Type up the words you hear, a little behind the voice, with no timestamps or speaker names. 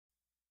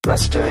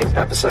Let's Doing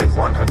episode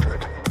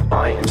 100.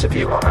 I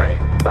interview Ari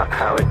about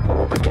how it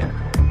all began.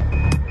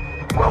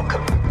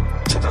 Welcome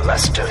to the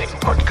Let's Doing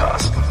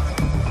podcast.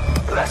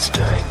 Let's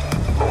Doing,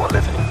 more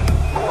living,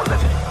 more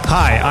living.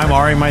 Hi, I'm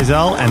Ari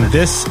Meisel, and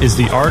this is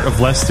The Art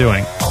of Less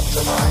Doing.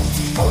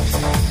 Optimize,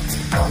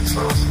 automate,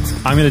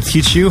 outsource. I'm going to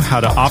teach you how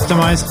to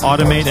optimize,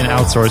 automate, and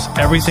outsource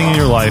everything in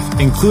your life,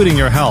 including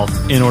your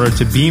health, in order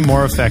to be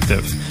more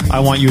effective. I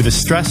want you to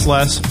stress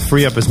less,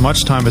 free up as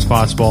much time as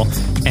possible,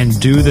 and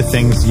do the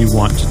things you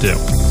want to do.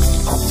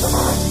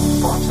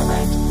 Optimize,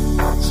 automate,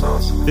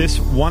 outsource. This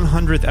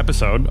 100th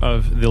episode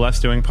of the Less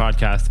Doing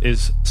podcast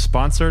is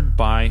sponsored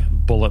by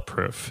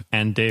Bulletproof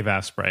and Dave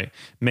Asprey,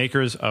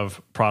 makers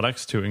of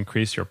products to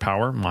increase your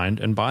power, mind,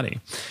 and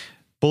body.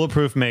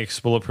 Bulletproof makes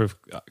bulletproof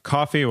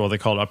coffee. Well, they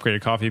call it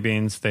upgraded coffee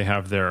beans. They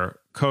have their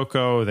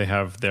cocoa. They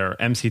have their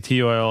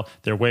MCT oil,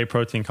 their whey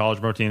protein,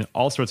 collagen protein,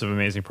 all sorts of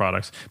amazing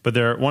products. But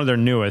one of their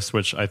newest,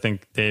 which I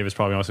think Dave is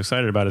probably most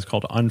excited about, is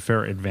called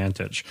Unfair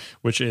Advantage,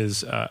 which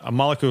is a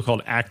molecule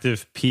called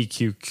active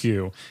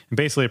PQQ. And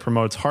basically, it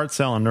promotes heart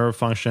cell and nerve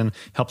function,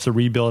 helps to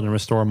rebuild and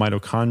restore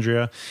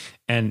mitochondria,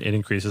 and it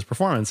increases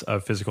performance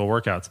of physical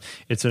workouts.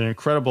 It's an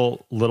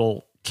incredible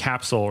little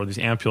capsule or these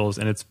ampules,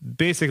 and it's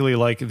basically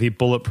like the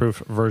bulletproof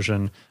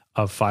version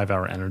of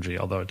 5-Hour Energy,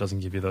 although it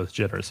doesn't give you those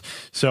jitters.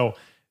 So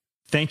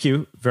thank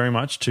you very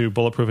much to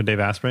Bulletproof and Dave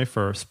Asprey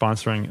for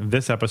sponsoring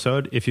this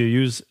episode. If you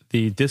use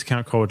the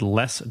discount code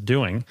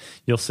LESSDOING,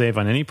 you'll save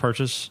on any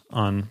purchase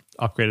on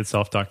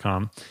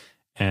upgradedself.com,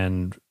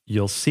 and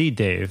you'll see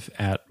Dave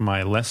at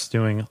my Less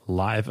Doing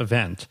live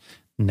event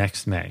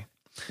next May.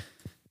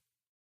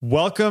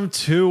 Welcome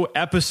to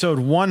episode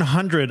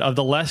 100 of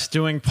the Less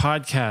Doing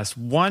podcast.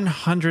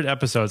 100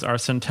 episodes, our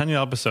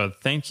Centennial episode.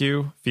 Thank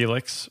you,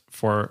 Felix,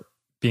 for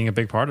being a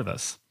big part of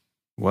this.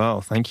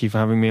 Well, thank you for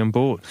having me on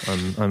board.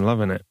 I'm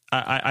loving it.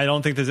 I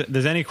don't think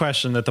there's any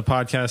question that the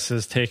podcast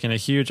has taken a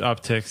huge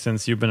uptick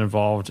since you've been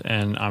involved,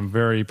 and I'm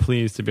very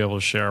pleased to be able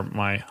to share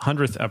my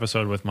 100th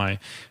episode with my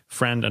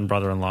friend and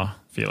brother-in-law,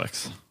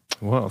 Felix.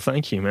 Well,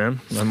 thank you, man.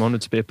 I'm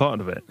honored to be a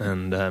part of it,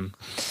 and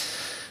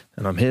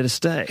I'm here to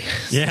stay.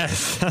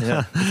 Yes.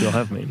 Yeah, if you'll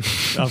have me.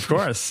 Of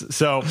course.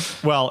 So,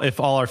 well, if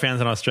all our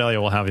fans in Australia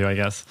will have you, I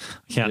guess.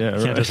 Can't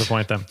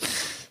disappoint them.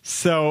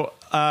 So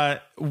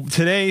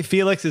today,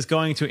 Felix is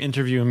going to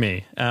interview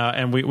me.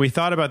 And we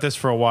thought about this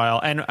for a while.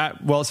 And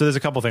so there's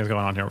a couple things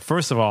going on here.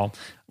 First of all,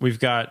 we've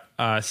got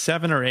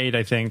 7 or 8,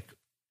 I think,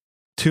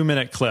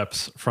 2-minute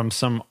clips from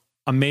some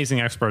amazing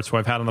experts who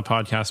I've had on the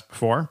podcast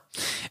before.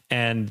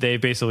 And they've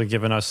basically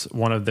given us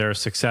one of their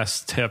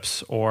success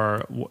tips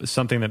or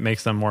something that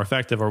makes them more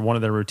effective or one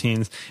of their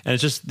routines. And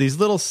it's just these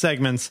little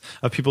segments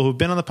of people who've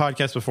been on the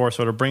podcast before,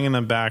 sort of bringing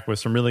them back with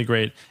some really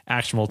great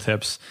actionable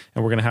tips.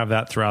 And we're going to have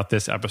that throughout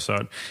this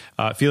episode.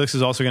 Felix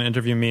is also going to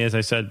interview me, as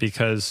I said,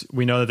 because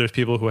we know that there's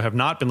people who have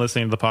not been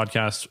listening to the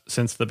podcast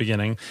since the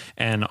beginning.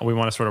 And we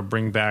want to sort of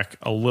bring back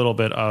a little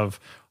bit of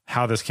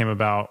how this came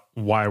about,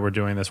 why we're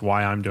doing this,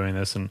 why I'm doing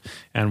this,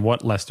 and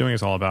what Less Doing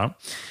is all about.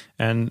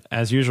 And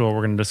as usual, we're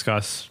going to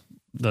discuss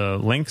the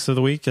links of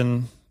the week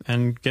and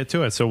get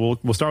to it. So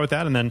we'll start with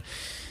that, and then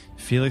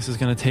Felix is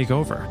going to take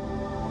over.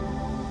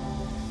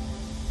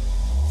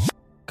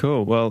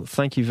 Cool. Well,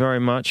 thank you very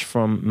much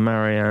from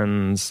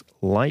Marianne's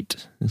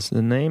Light, is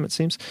the name, it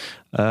seems.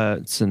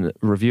 It's a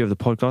review of the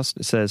podcast.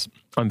 It says,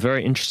 I'm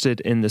very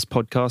interested in this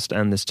podcast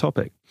and this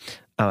topic.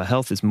 Our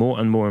health is more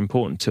and more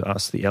important to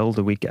us the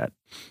elder we get.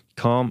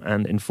 Calm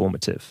and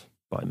informative,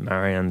 by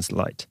Marianne's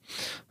Light.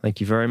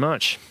 Thank you very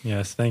much.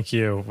 Yes, thank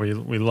you. We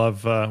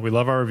love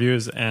our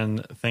reviews,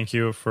 and thank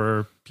you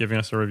for giving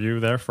us a review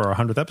there for our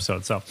 100th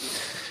episode. So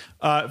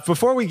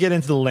before we get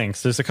into the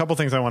links, there's a couple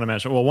things I want to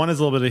mention. Well, one is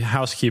a little bit of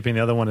housekeeping.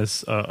 The other one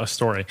is a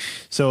story.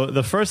 So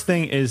the first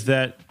thing is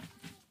that,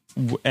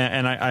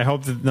 and I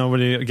hope that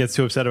nobody gets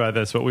too upset about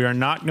this, but we are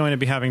not going to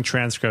be having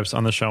transcripts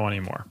on the show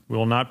anymore. We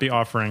will not be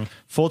offering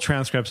full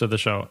transcripts of the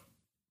show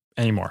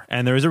anymore.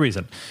 And there is a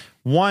reason.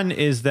 One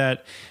is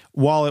that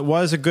while it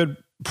was a good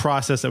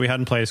process that we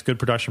had in place, good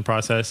production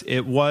process,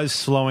 it was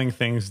slowing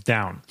things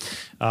down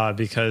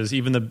because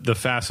even the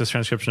fastest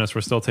transcriptionists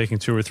were still taking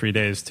 2 or 3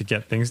 days to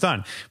get things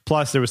done.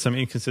 Plus, there was some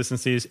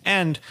inconsistencies.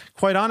 And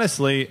quite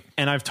honestly,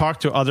 and I've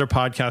talked to other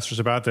podcasters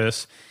about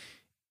this,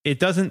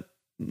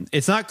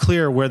 it's not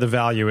clear where the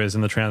value is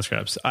in the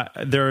transcripts.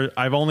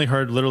 I've only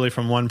heard literally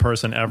from one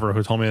person ever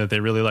who told me that they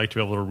really like to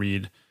be able to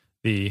read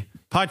the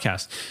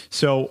podcast.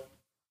 So,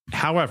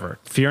 however,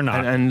 fear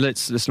not. And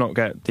let's not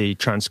get the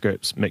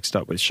transcripts mixed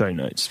up with show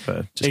notes.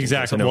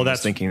 Exactly. Well,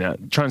 that's thinking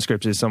that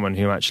transcript is someone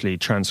who actually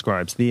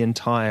transcribes the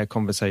entire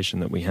conversation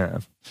that we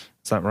have.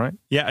 Is that right?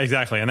 Yeah,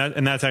 exactly.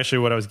 And that's actually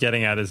what I was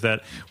getting at, is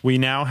that we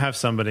now have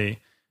somebody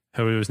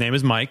whose name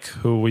is Mike,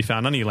 who we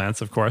found on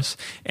Elance, of course,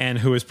 and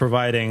who is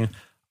providing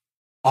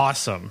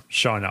awesome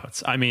show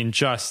notes. I mean,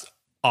 just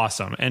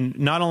awesome. And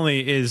not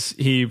only is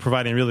he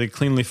providing really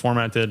cleanly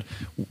formatted,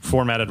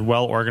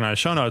 well-organized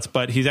show notes,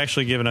 but he's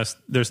actually given us,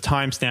 there's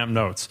timestamp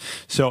notes.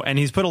 So, and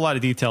he's put a lot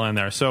of detail in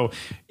there. So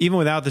even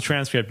without the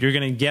transcript, you're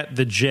going to get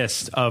the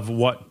gist of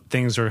what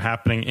things are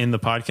happening in the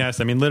podcast.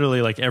 I mean,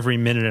 literally like every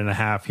minute and a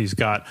half, he's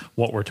got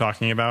what we're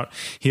talking about.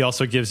 He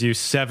also gives you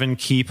 7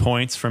 key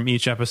points from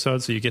each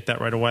episode. So you get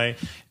that right away.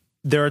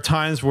 There are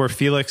times where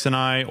Felix and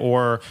I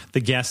or the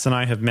guests and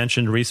I have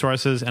mentioned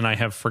resources and I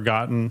have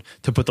forgotten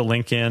to put the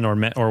link in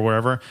or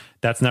wherever.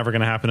 That's never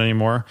going to happen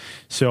anymore.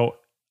 So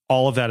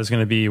all of that is going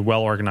to be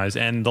well organized.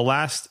 And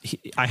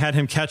I had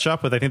him catch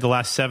up with, I think, the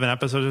last 7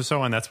 episodes or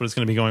so, and that's what it's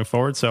going to be going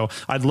forward. So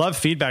I'd love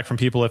feedback from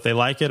people if they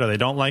like it or they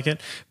don't like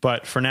it.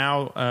 But for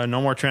now, no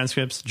more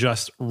transcripts,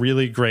 just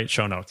really great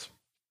show notes.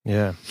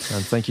 Yeah,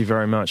 and thank you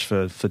very much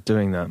for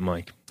doing that,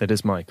 Mike. It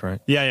is Mike,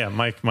 right? Yeah,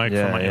 Mike from my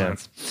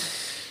hands.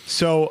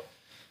 So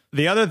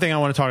the other thing I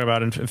want to talk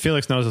about, and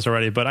Felix knows this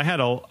already, but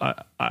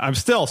I'm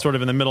still sort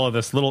of in the middle of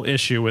this little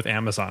issue with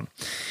Amazon,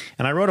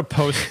 and I wrote a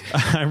post.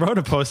 I wrote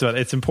a post about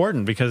it. It's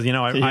important because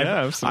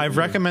I've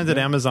recommended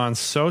Amazon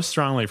so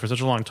strongly for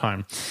such a long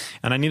time,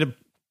 and I need to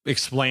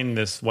explain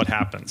what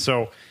happened.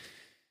 So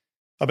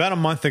about a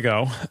month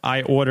ago,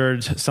 I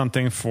ordered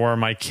something for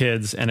my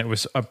kids, and it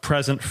was a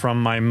present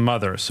from my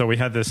mother. So we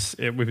had this,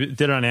 we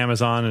did it on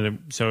Amazon, and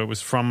so it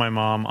was from my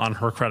mom on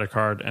her credit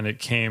card, and it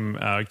came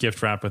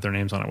gift wrapped with their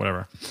names on it,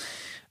 whatever.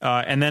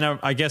 And then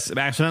I guess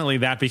accidentally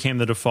that became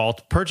the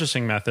default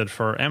purchasing method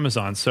for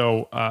Amazon.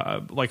 So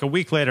like a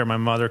week later, my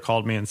mother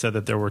called me and said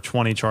that there were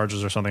 20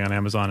 charges or something on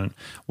Amazon. And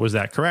was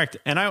that correct?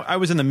 And I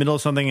was in the middle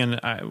of something and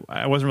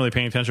I wasn't really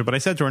paying attention, but I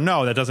said to her,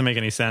 no, that doesn't make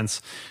any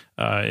sense.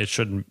 That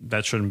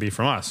shouldn't be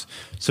from us.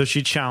 So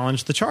she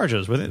challenged the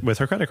charges with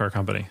her credit card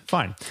company.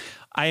 Fine.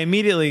 I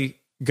immediately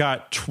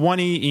got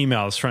 20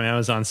 emails from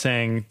Amazon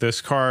saying the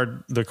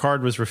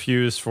card was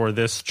refused for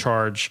this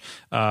charge.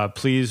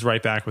 Please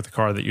write back with the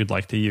card that you'd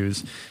like to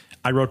use.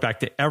 I wrote back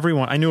to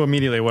everyone. I knew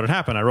immediately what had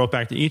happened. I wrote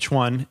back to each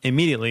one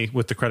immediately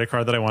with the credit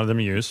card that I wanted them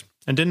to use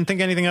and didn't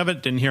think anything of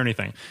it, didn't hear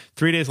anything.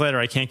 3 days later,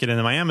 I can't get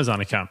into my Amazon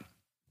account.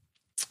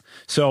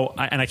 So,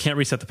 I can't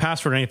reset the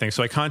password or anything.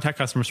 So I contact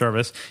customer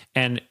service,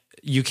 and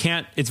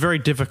it's very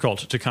difficult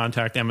to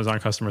contact Amazon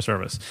customer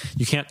service.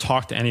 You can't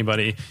talk to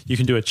anybody. You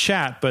can do a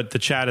chat, but the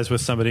chat is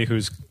with somebody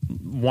who's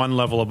one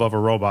level above a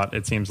robot,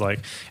 it seems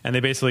like. And they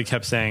basically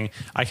kept saying,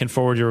 I can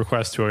forward your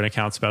request to an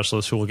account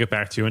specialist who will get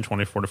back to you in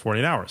 24 to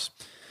 48 hours.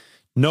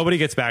 Nobody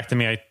gets back to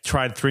me. I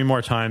tried 3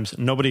 more times.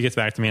 Nobody gets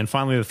back to me. And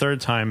finally, the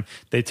third time,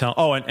 they tell,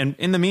 and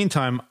in the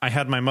meantime, I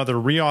had my mother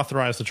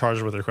reauthorize the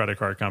charge with her credit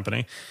card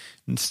company.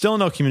 Still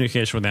no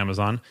communication with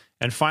Amazon.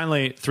 And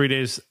finally, 3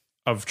 days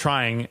of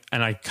trying,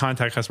 and I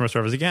contact customer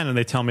service again, and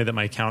they tell me that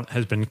my account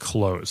has been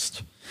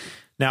closed.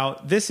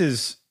 Now, this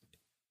is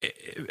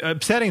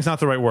upsetting is not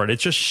the right word.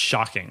 It's just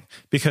shocking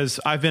because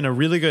I've been a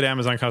really good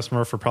Amazon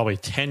customer for probably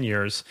 10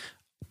 years.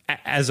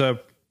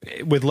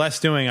 With Less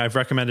Doing, I've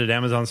recommended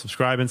Amazon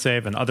Subscribe and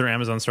Save and other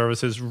Amazon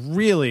services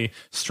really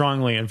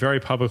strongly and very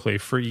publicly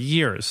for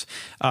years.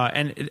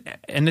 And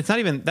it's not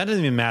even, that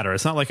doesn't even matter.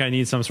 It's not like I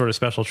need some sort of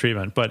special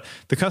treatment, but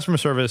the customer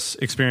service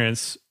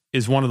experience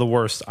is one of the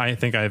worst I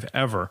think I've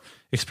ever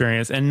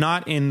experienced. And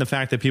not in the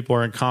fact that people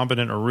are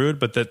incompetent or rude,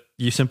 but that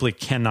you simply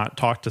cannot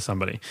talk to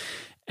somebody.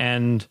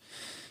 And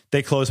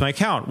they close my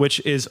account, which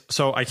is,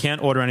 so I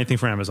can't order anything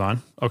from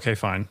Amazon. Okay,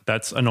 fine.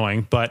 That's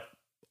annoying. But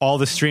all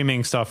the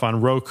streaming stuff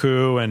on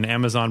Roku and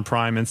Amazon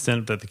Prime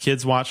Instant that the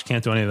kids watch,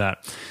 can't do any of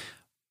that.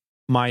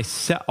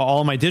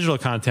 All my digital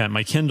content,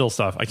 my Kindle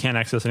stuff, I can't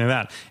access any of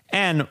that.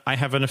 And I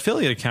have an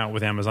affiliate account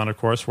with Amazon, of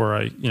course,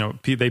 where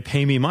they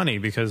pay me money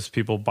because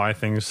people buy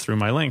things through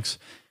my links.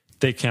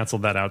 They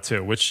canceled that out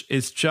too, which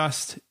is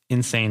just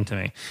insane to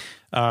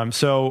me.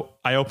 So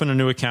I opened a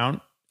new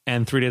account,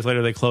 and 3 days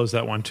later they closed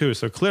that one too.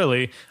 So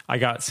clearly I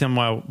got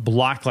somehow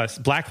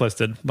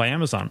blacklisted by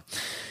Amazon.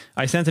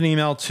 I sent an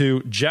email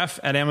to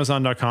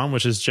jeff@amazon.com,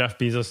 which is Jeff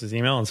Bezos'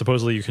 email, and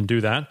supposedly you can do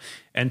that.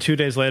 And 2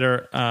 days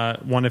later,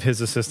 one of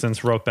his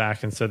assistants wrote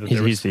back and said that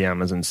he's the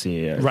Amazon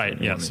CEO.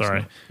 Right, yeah,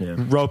 sorry. Yeah.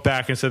 Wrote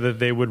back and said that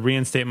they would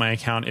reinstate my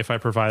account if I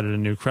provided a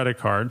new credit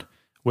card,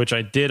 which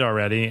I did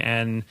already.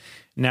 And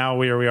now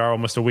we are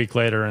almost a week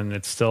later, and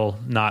it's still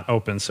not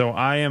open. So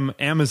I am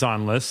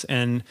Amazon-less,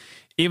 and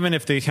even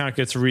if the account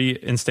gets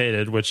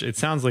reinstated, which it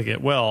sounds like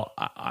it will,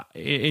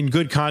 in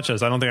good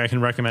conscience, I don't think I can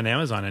recommend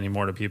Amazon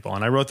anymore to people.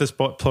 And I wrote this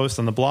post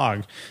on the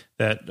blog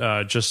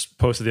that just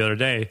posted the other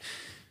day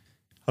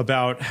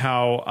about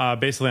how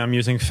basically I'm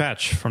using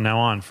Fetch from now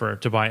on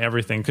to buy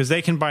everything, because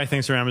they can buy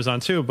things through Amazon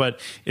too, but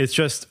it's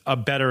just a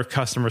better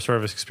customer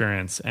service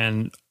experience.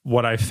 And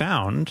what I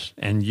found,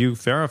 and you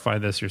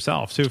verified this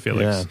yourself too,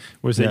 Felix,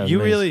 was that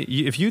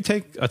if you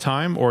take a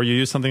time or you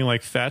use something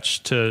like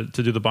Fetch to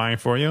do the buying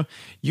for you,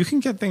 you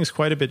can get things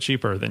quite a bit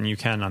cheaper than you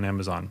can on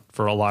Amazon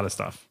for a lot of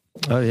stuff.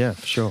 Oh yeah,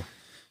 for sure.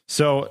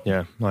 So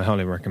yeah, I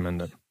highly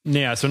recommend it.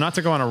 Yeah, so not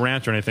to go on a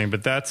rant or anything,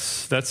 but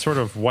that's sort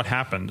of what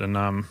happened,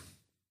 and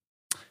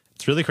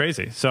it's really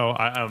crazy. So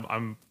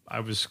I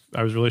was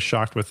really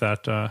shocked with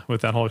that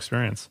whole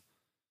experience.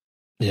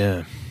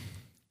 Yeah.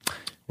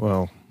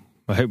 Well,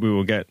 I hope we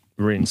will get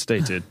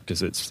reinstated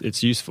because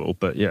it's useful.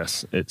 But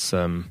yes, it's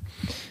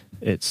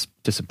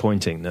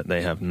disappointing that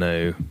they have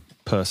no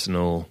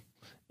personal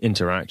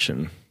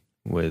interaction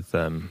with.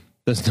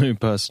 There's no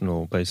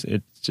personal base.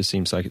 It just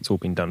seems like it's all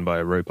been done by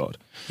a robot.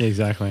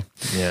 Exactly.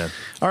 Yeah.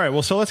 All right.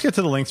 Well, so let's get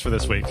to the links for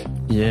this week.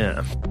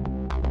 Yeah.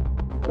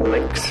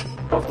 Links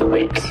of the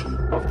week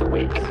of the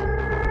week.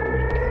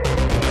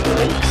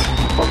 Links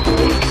of the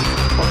week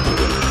of the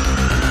week.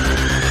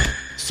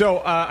 So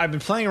I've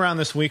been playing around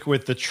this week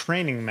with the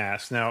training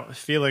mask. Now,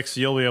 Felix,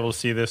 you'll be able to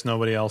see this.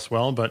 Nobody else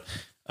will, but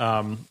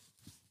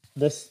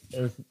This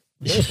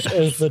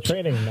is the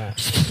training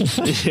mask.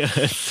 Yeah.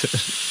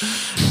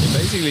 It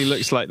basically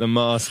looks like the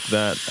mask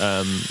that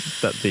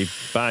the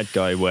bad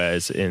guy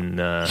wears in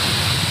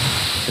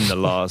the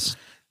last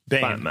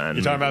Bane. Batman.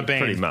 You're talking about Bane.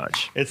 Pretty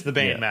much. It's the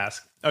Bane Yeah.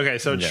 mask. Okay,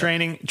 so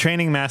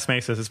training mask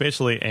makes this. It's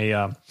basically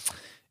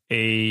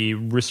a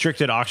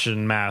restricted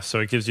oxygen mask, so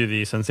it gives you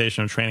the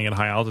sensation of training at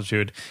high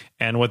altitude.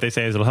 And what they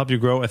say is it'll help you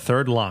grow a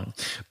third lung.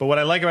 But what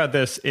I like about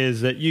this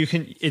is that you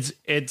can.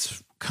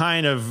 It's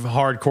kind of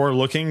hardcore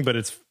looking, but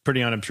it's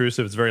pretty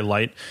unobtrusive. It's very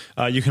light.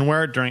 You can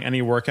wear it during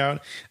any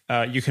workout.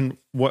 You can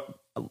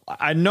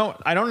I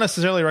don't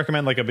necessarily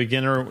recommend like a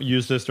beginner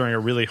use this during a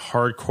really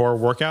hardcore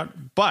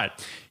workout,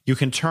 but you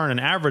can turn an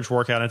average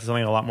workout into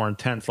something a lot more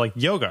intense, like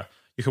yoga.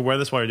 You could wear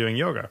this while you're doing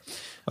yoga.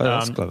 Oh,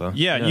 that's clever.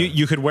 Yeah,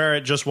 you could wear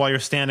it just while you're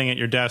standing at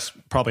your desk,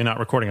 probably not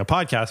recording a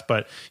podcast,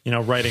 but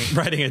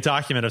writing a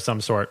document of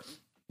some sort.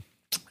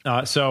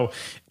 So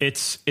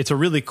it's a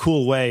really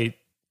cool way.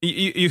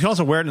 You can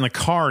also wear it in the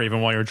car even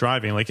while you're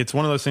driving. Like it's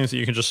one of those things that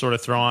you can just sort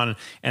of throw on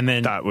and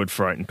then That would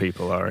frighten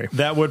people, Ari.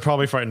 that would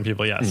probably frighten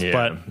people, yes. Yeah.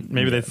 But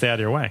maybe they'd stay out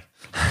of your way.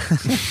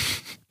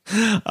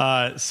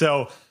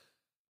 So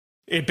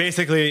it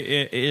basically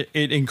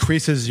it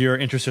increases your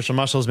interstitial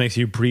muscles, makes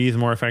you breathe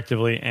more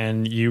effectively,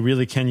 and you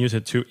really can use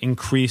it to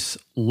increase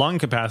lung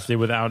capacity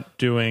without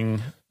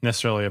doing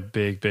necessarily a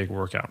big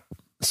workout.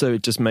 So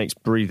it just makes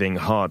breathing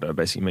harder.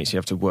 Basically, makes you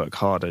have to work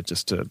harder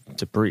just to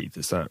breathe.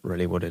 Is that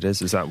really what it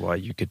is? Is that why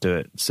you could do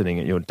it sitting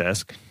at your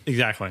desk?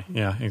 Exactly.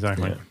 Yeah,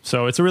 exactly. Yeah.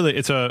 So it's a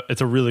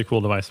really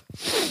cool device.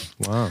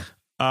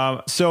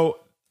 Wow. So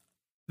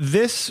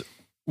this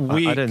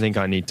week, I don't think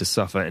I need to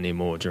suffer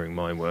anymore during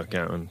my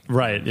workout.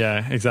 right?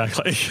 Yeah,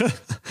 exactly.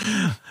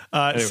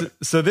 Anyway.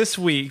 So this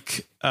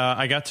week,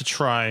 I got to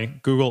try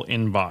Google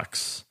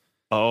Inbox.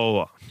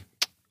 Oh,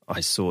 I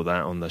saw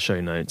that on the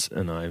show notes,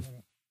 and I've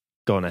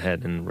gone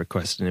ahead and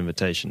requested an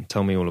invitation.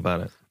 Tell me all about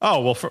it.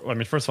 Oh well,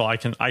 first of all, I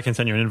can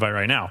send you an invite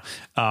right now.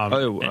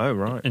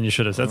 Right. And you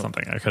should have said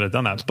something. I could have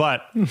done that.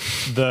 But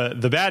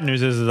the bad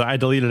news is I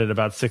deleted it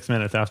about 6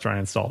 minutes after I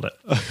installed it.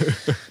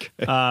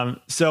 Okay.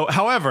 So,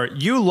 however,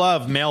 you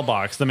love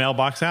Mailbox, the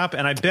Mailbox app,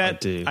 and I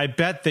bet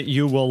that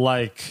you will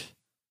like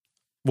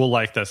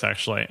this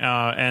actually.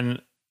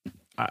 And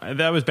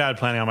that was bad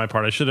planning on my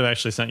part. I should have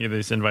actually sent you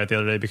this invite the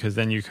other day because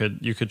then you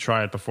could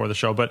try it before the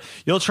show. But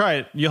you'll try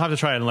it. You'll have to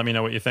try it and let me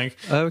know what you think.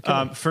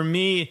 Okay. For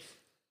me,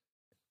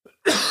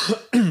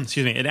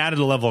 excuse me, it added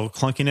a level of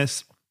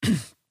clunkiness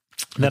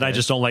that I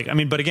just don't like. I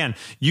mean, but again,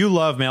 you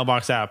love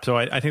Mailbox app, so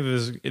I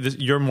think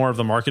you're more of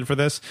the market for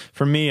this.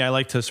 For me, I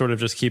like to sort of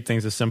just keep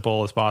things as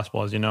simple as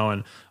possible, as you know,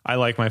 and I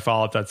like my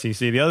followup.cc.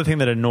 The other thing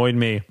that annoyed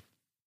me.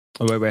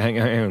 Oh, wait, hang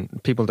on.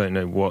 People don't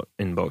know what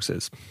Inbox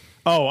is.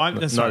 Oh,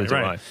 that's Neither do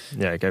right. I.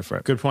 Yeah, go for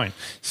it. Good point.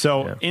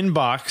 So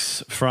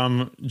Inbox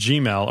from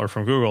Gmail or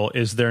from Google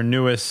is their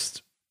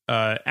newest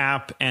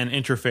app and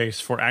interface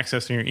for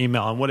accessing your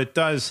email. And what it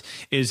does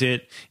is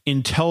it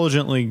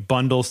intelligently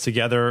bundles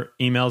together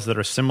emails that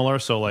are similar.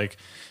 So like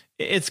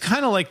it's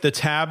kind of like the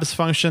tabs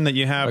function that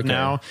you have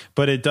now,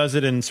 but it does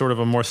it in sort of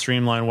a more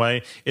streamlined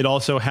way. It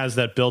also has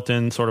that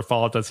built-in sort of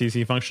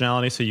followup.cc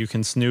functionality, so you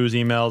can snooze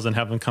emails and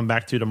have them come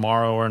back to you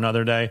tomorrow or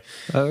another day.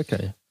 Oh,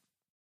 okay.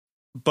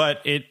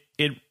 But it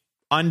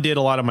undid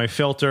a lot of my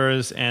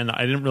filters, and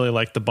I didn't really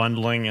like the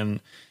bundling. And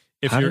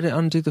how did it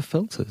undo the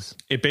filters?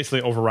 It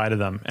basically overrided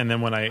them. And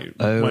then when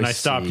I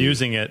stopped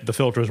using it, the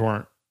filters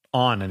weren't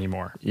on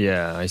anymore.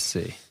 Yeah, I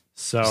see.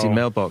 So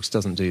Mailbox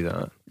doesn't do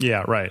that.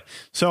 Yeah, right.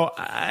 So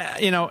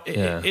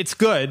it's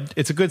good.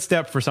 It's a good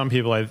step for some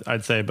people,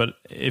 I'd say. But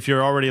if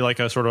you're already like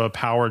a sort of a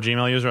power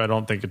Gmail user, I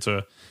don't think it's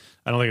a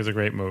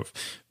great move.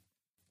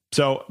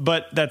 So,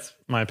 but that's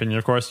my opinion.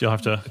 Of course, you'll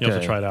have to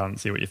try it out and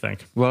see what you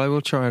think. Well, I will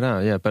try it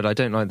out. Yeah, but I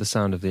don't like the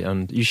sound of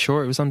the You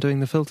sure it was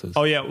undoing the filters?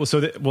 Oh yeah.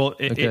 Well,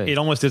 it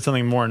almost did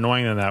something more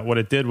annoying than that. What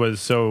it did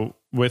was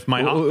with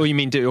my. Or you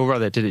mean, or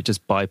rather, did it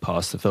just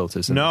bypass the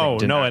filters? And no.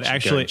 it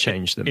actually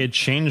changed them. It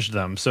changed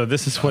them. So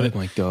this is what. Oh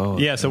my god.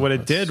 Yeah. So what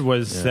it did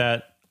was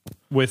that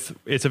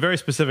it's a very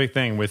specific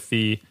thing with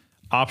the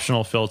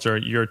optional filter.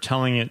 You're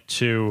telling it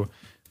to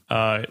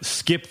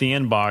skip the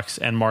inbox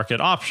and mark it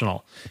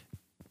optional.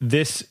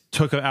 This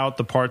took out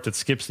the part that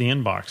skips the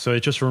inbox. So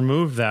it just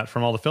removed that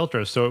from all the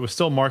filters. So it was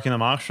still marking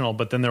them optional,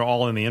 but then they're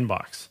all in the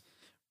inbox.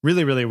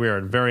 Really, really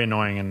weird. Very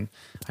annoying. And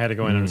I had to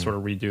go in and sort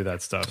of redo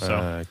that stuff.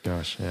 So,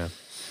 gosh, yeah.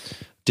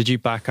 Did you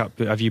back up?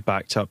 Have you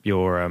backed up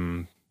your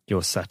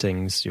your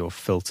settings, your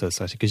filter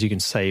settings, because you can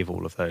save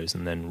all of those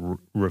and then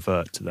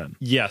revert to them.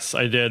 Yes,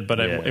 I did, but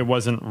it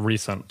wasn't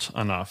recent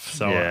enough,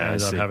 so I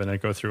ended up having to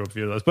go through a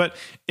few of those. But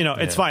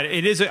it's fine.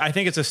 It is. I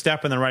think it's a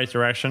step in the right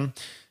direction.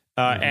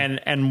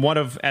 And one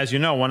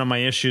of my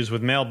issues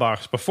with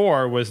Mailbox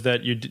before was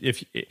that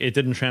if it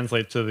didn't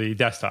translate to the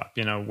desktop,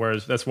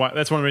 whereas that's one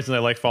of the reasons I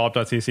like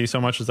followup.cc so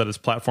much is that it's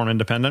platform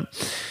independent.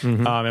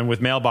 And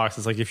with Mailbox,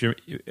 it's like if you're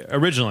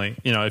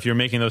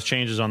making those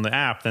changes on the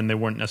app, then they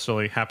wouldn't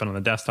necessarily happen on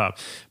the desktop.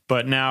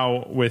 But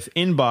now with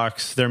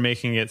Inbox, they're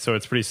making it so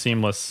it's pretty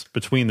seamless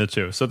between the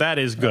two. So that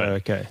is good.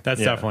 Okay.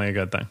 That's definitely a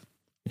good thing.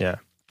 Yeah.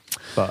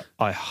 But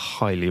I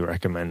highly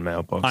recommend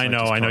Mailbox. I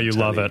know you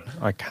love it.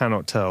 I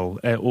cannot tell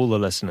all the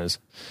listeners.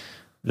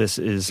 This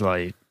is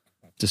like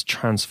just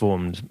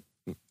transformed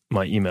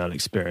my email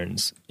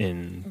experience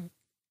in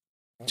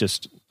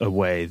just a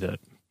way that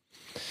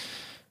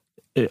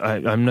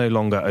I'm no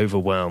longer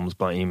overwhelmed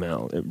by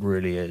email. It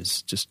really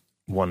is just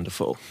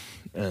wonderful,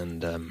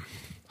 and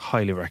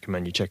highly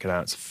recommend you check it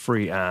out. It's a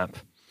free app.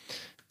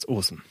 It's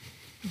awesome.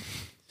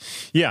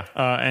 Yeah,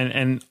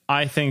 and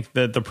I think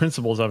that the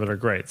principles of it are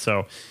great.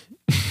 So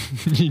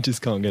you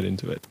just can't get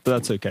into it, but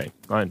that's okay.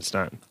 I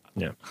understand.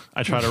 Yeah,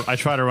 I try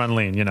to run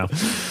lean,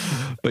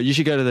 But you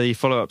should go to the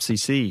follow-up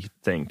CC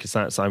thing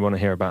because I want to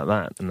hear about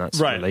that, and that's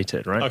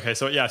related, right? Okay,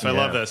 so I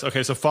love this.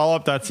 Okay, so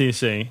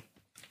followup.cc.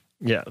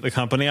 Yeah, the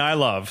company I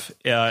love.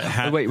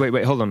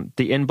 Wait, hold on.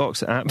 The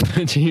Inbox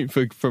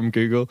app from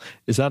Google,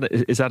 is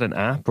that an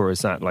app or is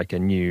that like a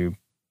new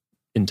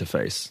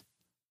interface?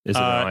 Is it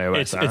an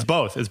iOS app? It's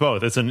both. It's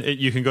both.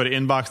 You can go to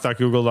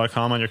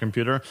inbox.google.com on your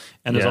computer,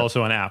 and there's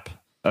also an app.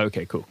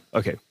 Okay, cool.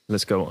 Okay,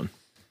 let's go on.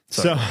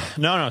 Sorry.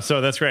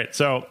 So that's great.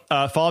 So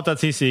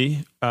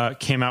followup.cc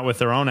came out with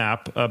their own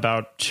app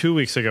about 2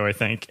 weeks ago, I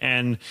think,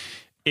 and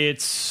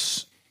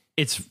it's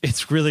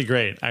really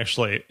great,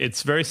 actually.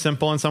 It's very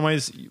simple in some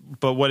ways,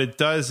 but what it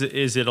does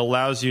is it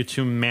allows you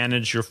to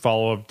manage your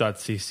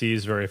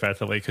followup.cc's very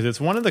effectively, because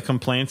it's one of the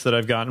complaints that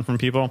I've gotten from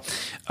people.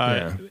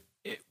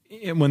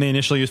 When they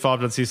initially use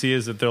followup.cc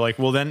is that they're like,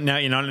 well, then now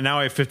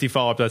I have 50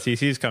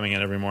 followup.cc's coming in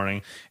every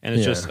morning, and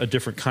it's just a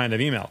different kind of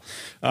email.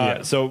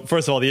 So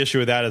first of all, the issue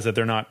with that is that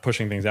they're not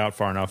pushing things out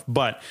far enough.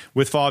 But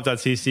with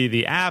followup.cc,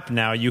 the app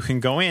now, you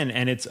can go in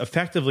and it's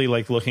effectively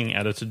like looking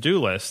at a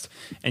to-do list,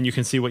 and you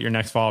can see what your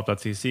next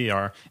followup.cc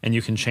are, and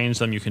you can change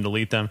them, you can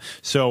delete them.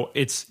 So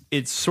it's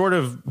sort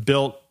of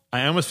built.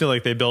 I almost feel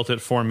like they built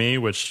it for me,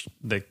 which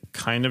they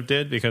kind of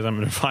did because I'm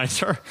an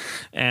advisor,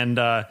 and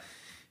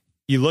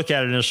you look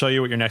at it and it'll show you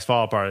what your next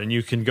follow-up are, and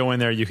you can go in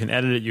there, you can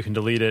edit it, you can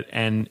delete it,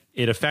 and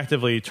it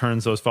effectively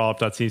turns those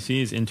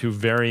follow-up.cc's into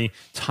very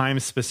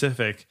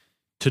time-specific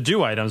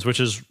to-do items,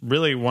 which is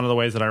really one of the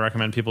ways that I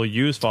recommend people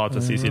use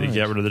follow-up.cc to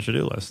get rid of the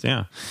to-do list.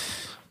 Yeah.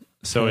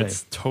 So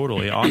it's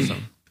totally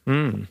awesome.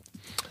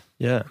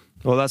 Yeah.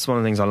 Well, that's one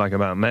of the things I like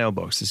about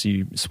Mailbox is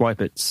you swipe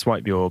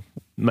your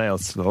mail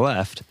to the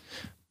left,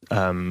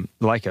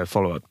 like a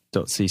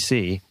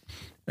followup.cc,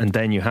 and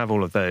then you have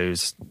all of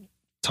those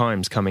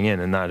times coming in,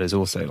 and that is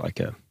also like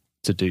a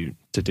to-do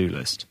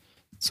list.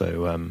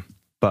 So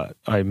but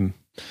I'm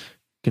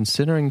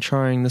considering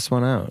trying this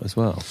one out as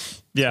well.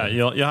 Yeah,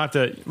 you'll have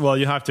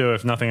to,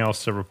 if nothing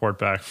else, to report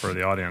back for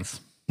the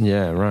audience.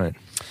 Yeah, right.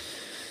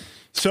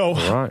 So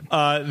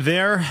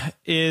there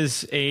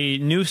is a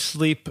new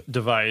sleep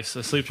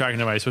tracking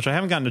device, which I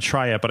haven't gotten to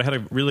try yet, but I had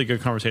a really good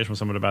conversation with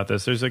someone about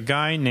this. There's a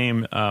guy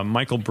named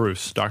Michael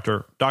Bruce,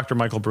 Dr.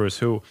 Michael Bruce,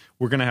 who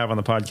we're going to have on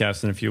the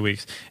podcast in a few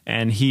weeks,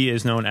 and he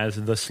is known as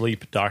the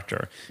Sleep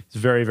Doctor. He's a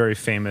very, very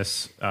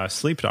famous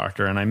sleep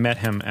doctor, and I met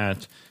him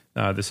at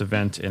this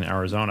event in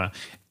Arizona.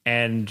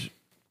 And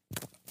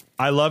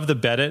I love the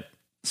Bedit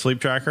sleep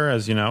tracker,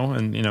 as you know,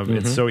 and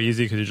it's so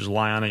easy because you just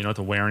lie on it, you don't have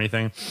to wear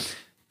anything.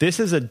 This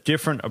is a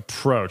different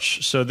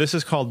approach. So this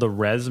is called the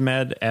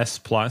ResMed S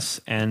Plus,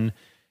 and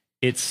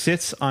it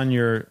sits on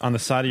the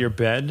side of your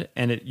bed,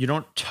 and you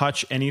don't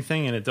touch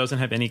anything, and it doesn't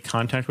have any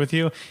contact with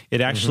you.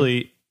 It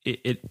actually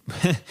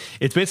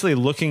it's basically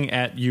looking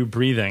at you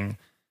breathing,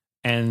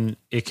 and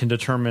it can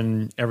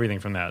determine everything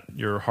from that: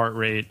 your heart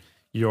rate,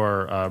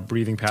 your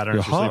breathing patterns,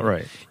 your heart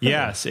rate.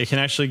 Yes, it can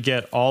actually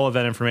get all of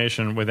that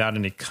information without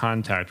any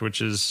contact,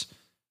 which is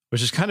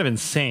kind of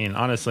insane,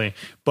 honestly.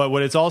 But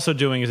what it's also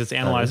doing is it's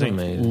analyzing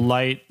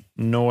light,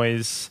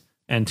 noise,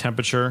 and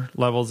temperature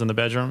levels in the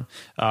bedroom,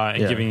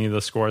 and giving you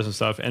the scores and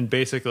stuff. And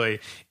basically,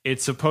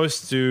 it's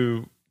supposed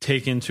to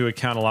take into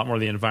account a lot more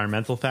of the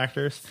environmental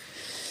factors.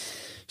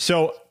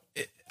 So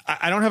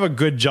I don't have a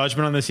good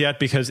judgment on this yet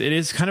because it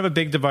is kind of a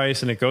big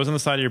device, and it goes on the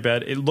side of your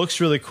bed. It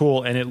looks really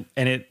cool, and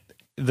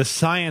the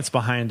science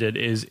behind it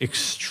is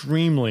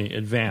extremely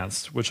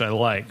advanced, which I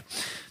like.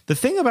 The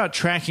thing about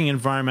tracking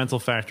environmental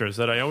factors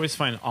that I always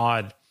find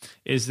odd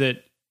is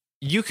that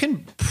you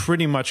can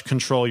pretty much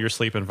control your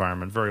sleep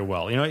environment very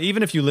well.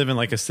 Even if you live in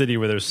like a city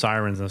where there's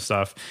sirens and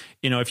stuff,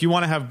 if you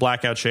want to have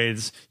blackout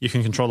shades, you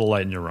can control the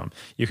light in your room.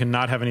 You can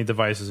not have any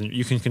devices, and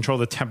you can control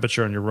the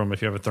temperature in your room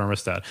if you have a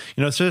thermostat.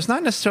 So there's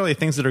not necessarily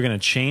things that are going to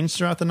change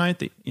throughout the night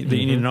that you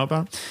need to know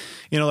about.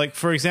 Like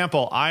for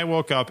example, I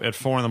woke up at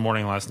 4 a.m.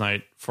 last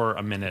night for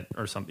a minute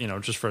or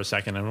something, just for a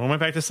second, and went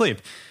back to sleep.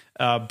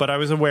 But I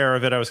was aware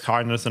of it. I was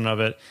cognizant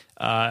of it.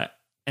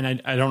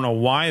 And I don't know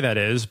why that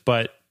is,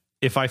 but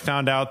if I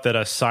found out that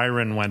a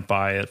siren went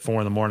by at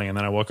 4 a.m. and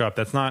then I woke up,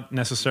 that's not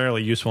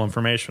necessarily useful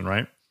information,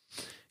 right?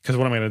 Because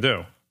what am I going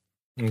to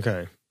do?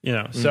 Okay.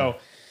 So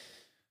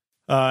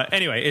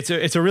anyway,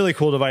 it's a really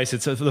cool device.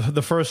 It's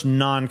the first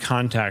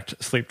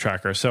non-contact sleep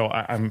tracker. So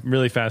I'm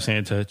really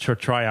fascinated to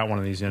try out one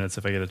of these units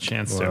if I get a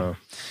chance to.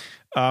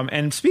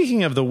 And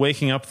speaking of the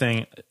waking up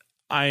thing,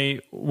 I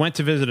went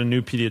to visit a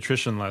new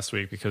pediatrician last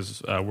week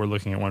because we're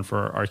looking at one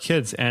for our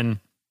kids, and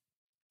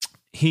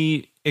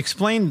he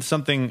explained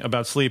something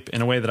about sleep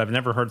in a way that I've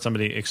never heard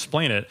somebody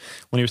explain it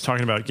when he was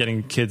talking about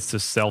getting kids to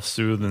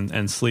self-soothe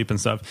and sleep and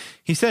stuff.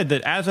 He said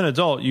that as an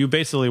adult, you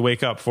basically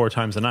wake up 4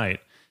 times a night,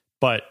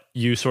 but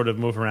you sort of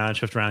move around,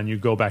 shift around, you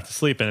go back to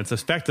sleep, and it's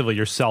effectively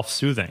you're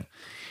self-soothing.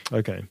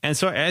 Okay. And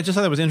so I just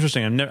thought that was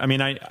interesting.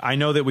 I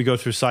know that we go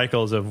through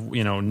cycles of,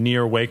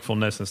 near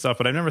wakefulness and stuff,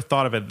 but I never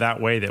thought of it that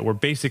way, that we're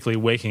basically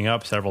waking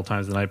up several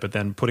times a night, but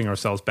then putting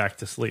ourselves back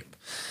to sleep.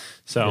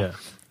 So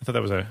I thought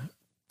that was a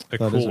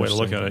cool way to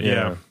look at it.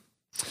 Yeah.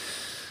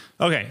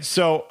 Okay,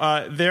 so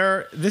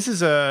this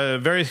is a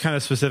very kind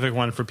of specific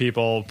one for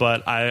people,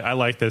 but I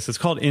like this. It's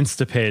called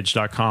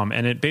instapage.com,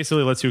 and it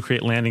basically lets you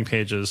create landing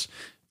pages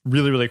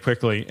really, really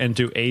quickly and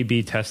do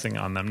A/B testing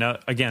on them. Now,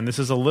 again, this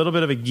is a little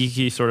bit of a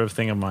geeky sort of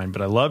thing of mine,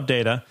 but I love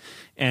data.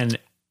 And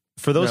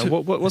for those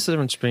what's the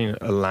difference between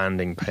a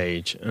landing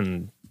page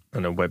and a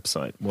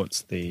website?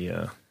 What's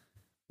the...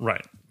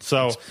 Right.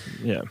 So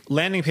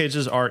landing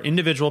pages are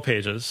individual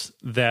pages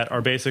that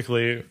are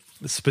basically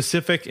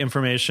specific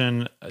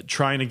information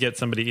trying to get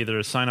somebody either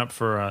to sign up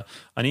for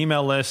an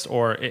email list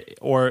or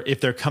if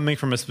they're coming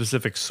from a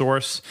specific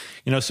source.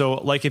 So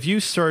like if you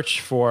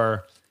search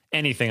for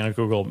anything on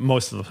Google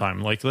most of the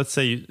time, like let's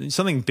say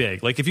something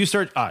big, like if you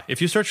search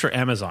for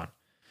Amazon,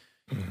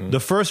 the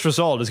first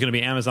result is going to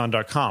be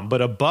Amazon.com,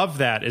 but above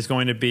that is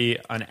going to be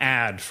an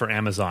ad for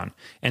Amazon.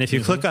 And if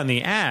you click on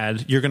the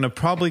ad, you're going to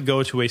probably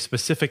go to a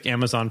specific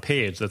Amazon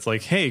page that's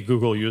like, hey,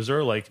 Google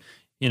user, like,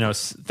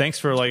 thanks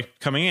for like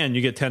coming in,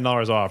 you get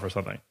 $10 off or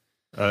something.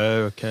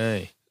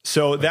 Okay.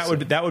 So that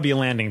would be a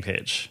landing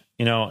page,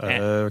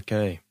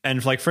 Okay.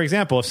 And like, for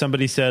example, if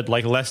somebody said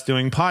like less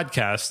doing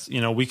podcasts,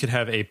 we could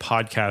have a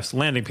podcast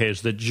landing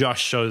page that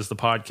just shows the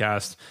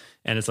podcast.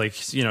 And it's like,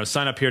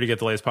 sign up here to get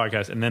the latest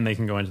podcast, and then they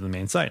can go into the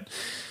main site.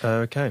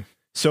 Okay.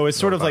 So it's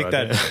sort of like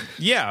that.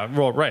 Yeah,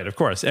 well, right, of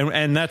course.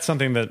 And that's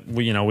something that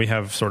we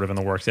have sort of in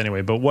the works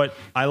anyway. But what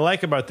I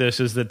like about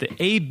this is that the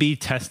A/B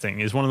testing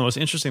is one of the most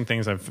interesting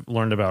things I've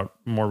learned about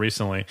more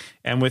recently.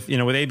 And with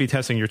A/B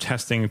testing, you're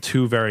testing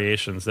 2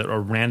 variations that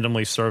are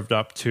randomly served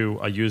up to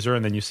a user,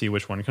 and then you see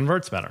which one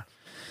converts better.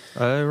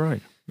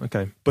 Right.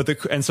 Okay. First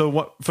of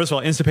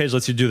all, Instapage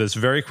lets you do this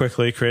very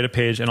quickly, create a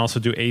page, and also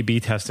do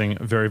A/B testing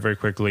very, very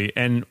quickly.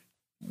 And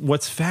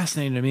what's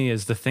fascinating to me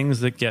is the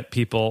things that get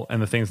people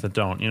and the things that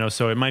don't.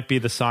 So it might be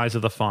the size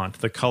of the font,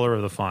 the color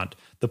of the font,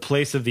 the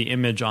place of the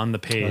image on the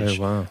page,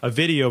 a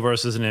video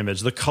versus an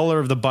image, the color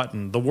of the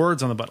button, the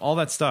words on the button, all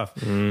that stuff.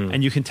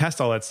 And you can test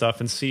all that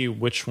stuff and see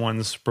which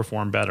ones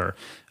perform better.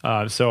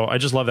 So I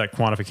just love that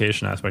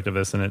quantification aspect of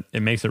this, and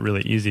it makes it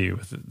really easy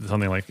with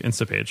something like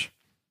Instapage.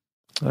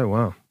 Oh,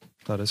 wow.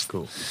 That is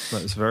cool.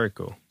 That is very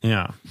cool.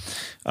 Yeah.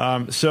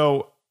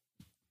 So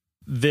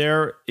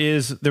there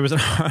was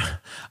I'm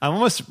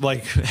almost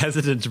like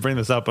hesitant to bring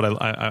this up, but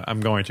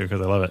I'm going to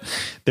because I love it.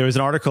 There was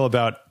an article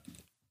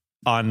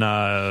on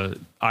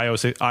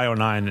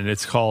IO9, and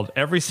it's called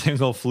 "Every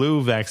Single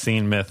Flu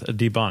Vaccine Myth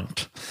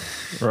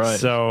Debunked." Right.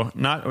 So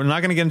we're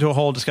not going to get into a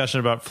whole discussion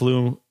about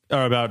flu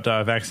or about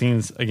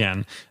vaccines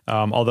again.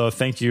 Although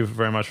thank you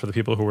very much for the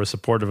people who were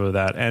supportive of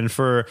that. And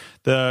for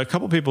the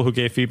couple people who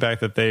gave feedback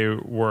that they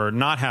were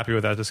not happy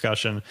with that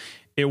discussion,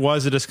 it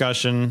was a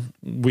discussion.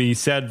 We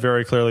said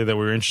very clearly that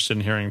we were interested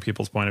in hearing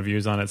people's point of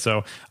views on it.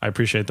 So I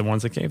appreciate the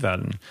ones that gave that.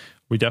 And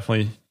we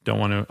definitely don't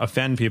want to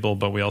offend people,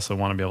 but we also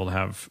want to be able to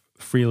have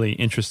freely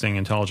interesting,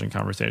 intelligent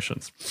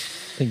conversations.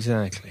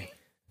 Exactly.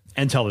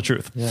 And tell the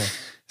truth. Yeah.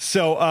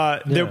 So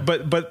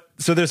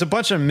so there's a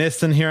bunch of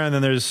myths in here, and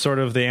then there's sort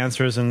of the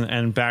answers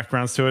and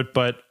backgrounds to it.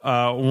 But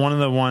one of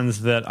the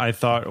ones that I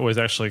thought was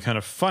actually kind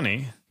of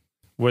funny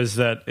was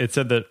that it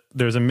said that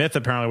there's a myth,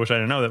 apparently, which I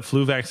didn't know, that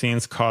flu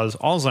vaccines cause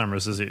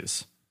Alzheimer's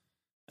disease.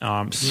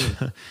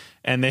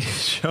 And they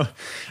show,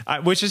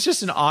 which is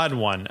just an odd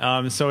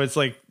one. So it's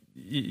like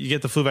you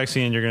get the flu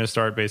vaccine, you're going to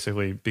start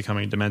basically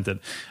becoming demented.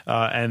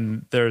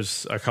 And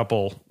there's a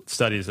couple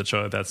studies that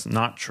show that that's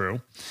not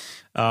true.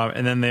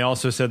 And then they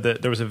also said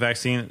that there was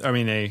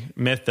a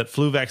myth that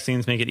flu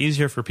vaccines make it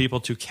easier for people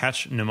to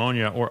catch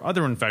pneumonia or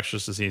other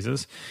infectious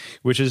diseases,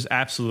 which is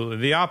absolutely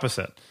the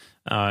opposite.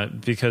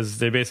 because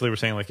they basically were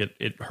saying like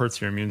it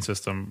hurts your immune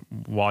system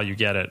while you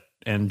get it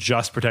and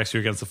just protects you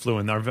against the flu.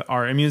 And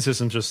our immune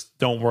systems just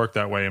don't work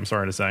that way, I'm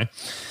sorry to say.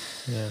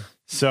 Yeah.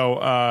 So,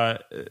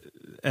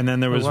 and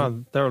then there was...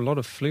 there are a lot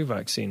of flu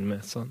vaccine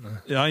myths, aren't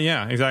there?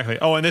 Yeah, exactly.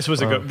 Oh, and this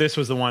was this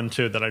was the one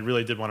too that I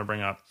really did want to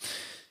bring up.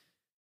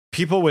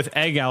 People with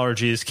egg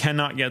allergies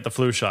cannot get the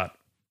flu shot.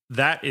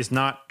 That is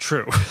not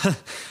true.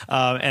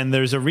 And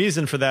there's a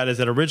reason for that, is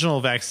that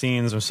original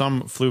vaccines, or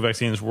some flu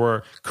vaccines,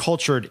 were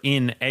cultured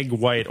in egg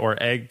white or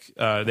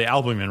the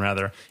albumin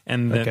rather.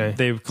 And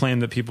they've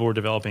claimed that people were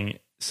developing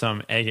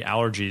some egg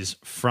allergies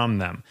from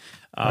them.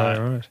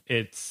 Right.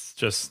 It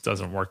just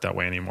doesn't work that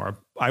way anymore.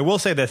 I will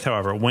say this,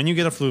 however, when you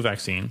get a flu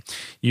vaccine,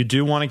 you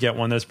do want to get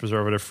one that's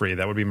preservative free.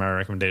 That would be my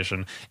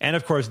recommendation. And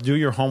of course, do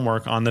your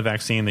homework on the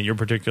vaccine that your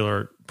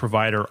particular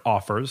provider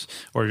offers,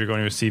 or if you're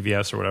going to a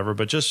CVS or whatever.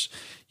 But just,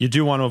 you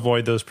do want to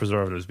avoid those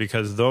preservatives,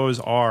 because those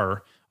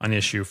are an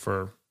issue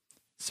for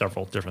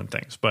several different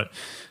things. But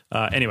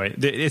anyway,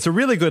 it's a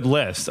really good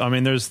list. I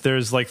mean,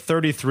 there's like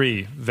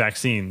 33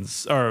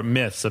 vaccines or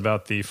myths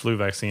about the flu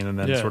vaccine, and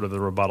then sort of the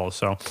rebuttal.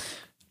 So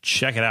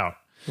check it out.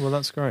 Well,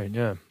 that's great.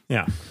 Yeah.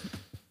 Yeah.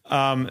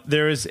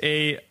 There is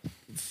okay,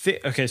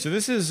 so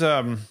this is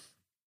an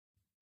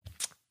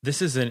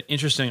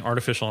interesting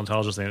artificial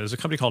intelligence thing. There's a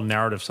company called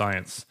Narrative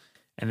Science,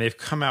 and they've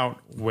come out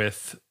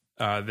with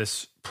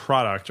this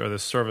product or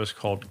this service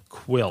called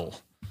Quill.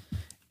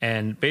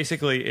 And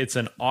basically, it's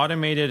an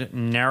automated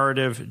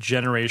narrative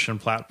generation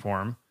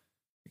platform,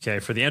 okay,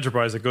 for the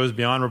enterprise that goes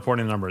beyond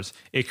reporting numbers.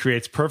 It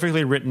creates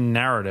perfectly written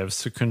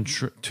narratives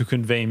to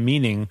convey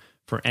meaning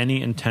for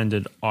any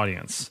intended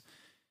audience.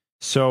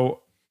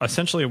 So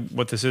essentially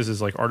what this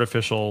is like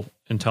artificial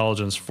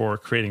intelligence for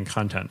creating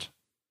content.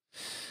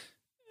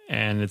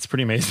 And it's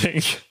pretty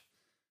amazing.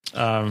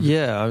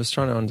 I was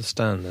trying to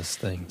understand this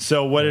thing.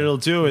 So what it'll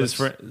do is,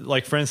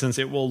 for instance,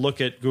 it will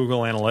look at Google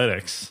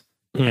Analytics,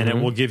 and it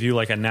will give you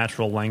like a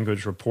natural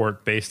language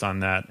report based on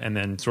that, and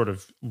then sort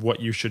of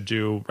what you should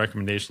do,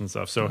 recommendations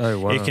stuff.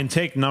 So it can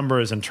take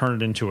numbers and turn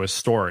it into a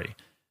story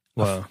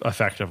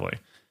effectively.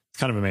 It's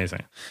kind of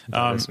amazing.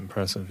 That's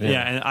impressive.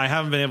 Yeah, and I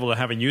haven't been able to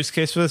have a use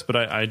case for this, but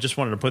I just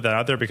wanted to put that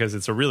out there because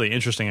it's a really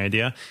interesting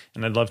idea,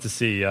 and I'd love to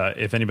see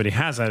if anybody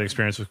has that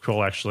experience with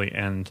Quill actually,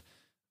 and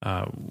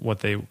what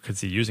they could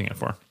see using it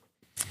for.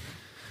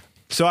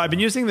 So I've been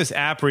using this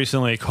app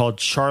recently called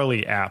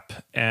Charlie App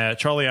at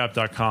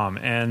charlieapp.com,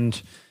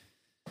 and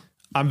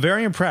I'm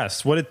very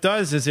impressed. What it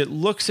does is it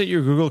looks at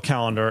your Google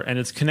Calendar, and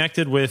it's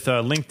connected with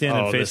LinkedIn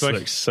and Facebook. This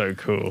looks so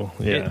cool.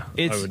 Yeah,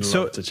 I would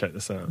love to check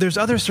this out. There's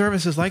other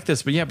services like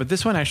this, but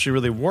this one actually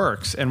really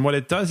works. And what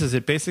it does is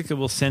it basically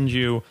will send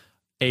you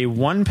a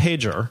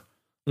one-pager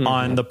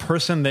on the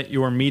person that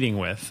you're meeting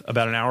with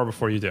about an hour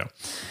before you do.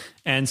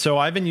 And so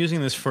I've been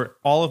using this for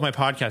all of my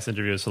podcast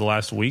interviews for the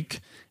last week,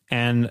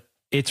 and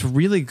it's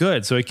really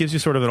good. So it gives you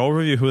sort of an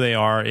overview of who they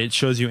are. It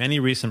shows you any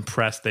recent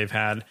press they've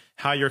had,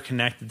 how you're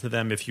connected to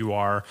them if you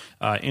are,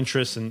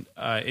 interests, and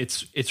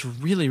it's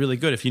really, really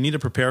good. If you need to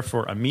prepare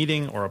for a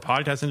meeting or a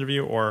podcast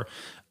interview or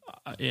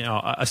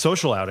a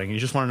social outing, you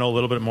just want to know a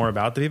little bit more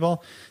about the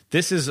people,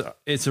 it's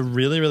a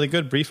really, really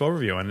good brief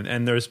overview.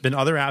 And there's been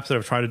other apps that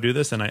have tried to do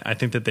this, and I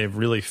think that they've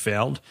really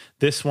failed.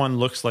 This one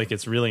looks like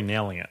it's really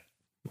nailing it.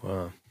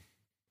 Wow.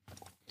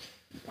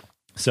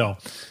 So,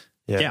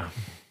 yeah.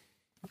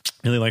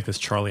 Really like this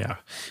Charlie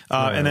app.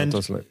 And then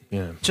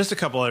just a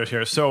couple others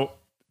here. So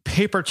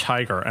Paper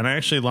Tiger, and I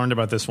actually learned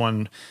about this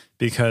one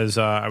because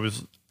I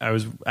was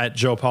at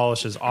Joe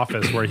Polish's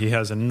office where he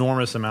has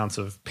enormous amounts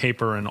of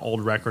paper and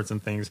old records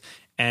and things.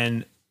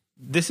 And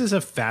this is a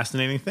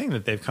fascinating thing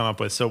that they've come up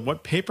with. So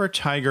what Paper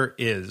Tiger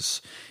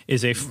is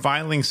a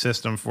filing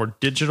system for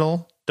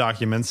digital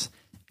documents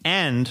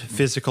and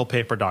physical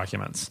paper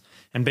documents.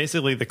 And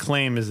basically the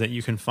claim is that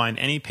you can find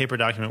any paper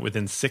document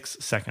within 6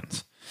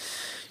 seconds.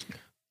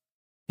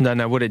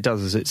 No, what it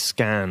does is it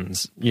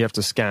scans. You have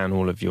to scan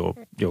all of your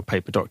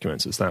paper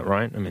documents. Is that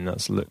right? I mean,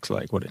 that looks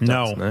like what it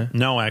does.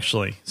 No,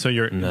 actually. So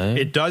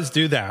it does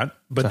do that,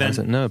 but then how does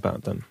it know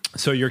about them?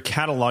 So you're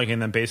cataloging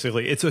them.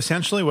 Basically, it's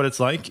essentially what it's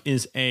like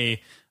is a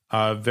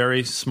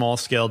very small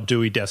scale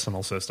Dewey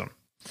Decimal System.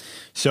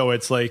 So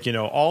it's like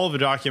all of the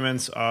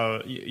documents.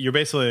 You're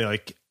basically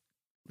like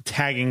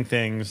tagging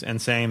things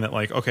and saying that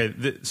like, okay,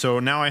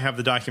 so now I have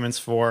the documents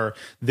for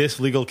this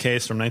legal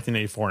case from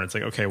 1984, and it's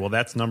like, okay, well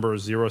that's number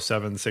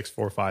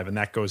 07645, and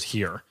that goes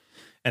here.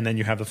 And then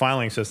you have the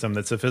filing system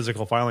that's a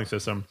physical filing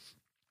system,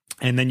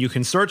 and then you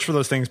can search for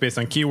those things based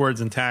on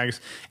keywords and tags.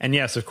 And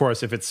yes, of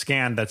course, if it's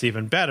scanned, that's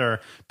even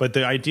better. But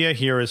the idea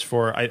here is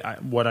for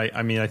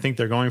I think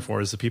they're going for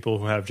is the people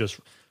who have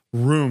just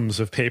rooms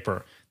of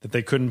paper that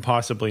they couldn't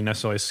possibly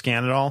necessarily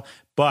scan it all,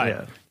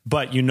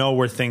 but you know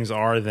where things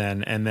are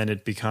then, and then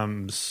it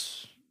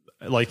becomes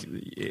like...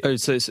 Oh,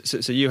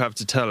 so you have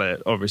to tell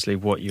it, obviously,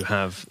 what you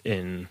have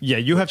in... Yeah,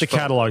 you have to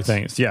catalog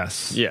things,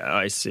 yes. Yeah,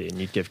 I see. And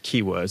you give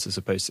keywords as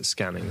opposed to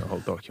scanning the whole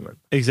document.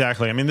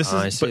 Exactly. I mean, this is...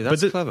 I see.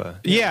 That's clever.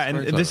 Yeah,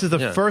 and this is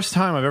the first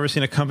time I've ever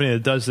seen a company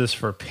that does this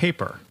for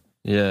paper.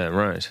 Yeah,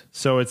 right.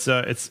 So it's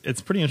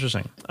pretty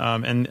interesting.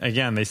 And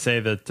again, they say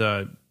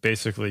that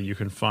basically you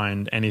can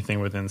find anything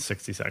within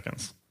 60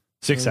 seconds.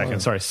 6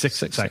 seconds. Sorry, 6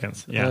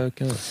 seconds. Yeah.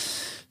 Okay.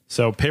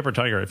 So Paper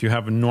Tiger, if you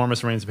have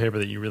enormous reams of paper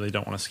that you really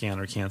don't want to scan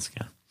or can't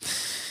scan.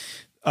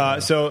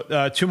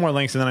 So two more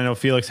links, and then I know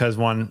Felix has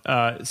one.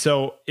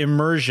 So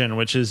Immersion,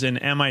 which is an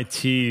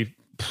MIT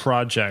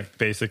project,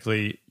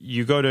 basically,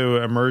 you go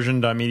to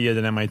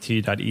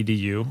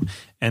immersion.media.mit.edu,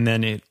 and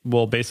then it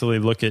will basically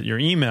look at your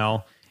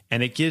email,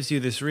 and it gives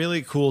you this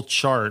really cool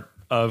chart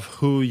of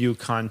who you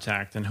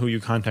contact and who you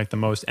contact the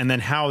most, and then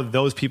how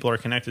those people are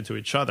connected to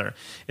each other.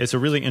 It's a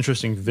really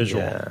interesting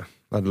visual. Yeah,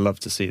 I'd love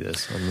to see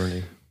this. I'm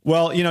really...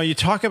 Well, we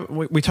talk about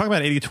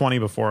 80-20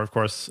 before, of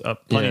course,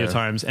 plenty of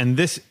times. And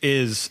this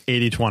is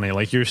 80-20.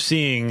 Like you're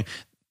seeing,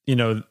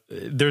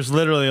 there's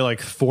literally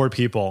like 4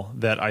 people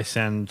that I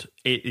send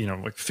like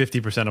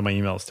 50% of my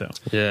emails to.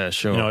 Yeah,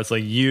 sure. It's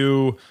like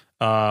you,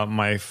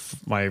 my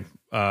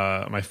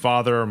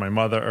father, my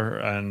mother,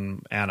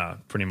 and Anna,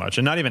 pretty much.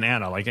 And not even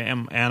Anna. Like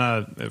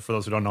Anna, for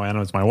those who don't know,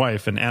 Anna is my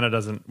wife. And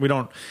Anna we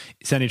don't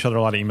send each other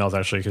a lot of emails,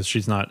 actually, because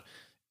she's not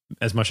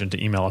as much into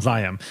email as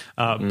I am.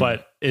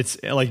 But it's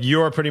like,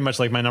 you're pretty much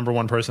like my number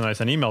one person that I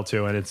send email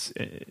to, and it's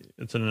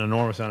an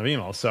enormous amount of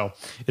emails. So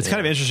it's kind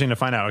of interesting to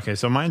find out. Okay,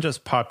 so mine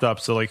just popped up.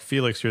 So like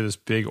Felix, you're this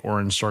big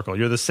orange circle.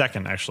 You're the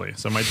second, actually.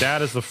 So my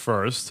dad is the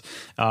first,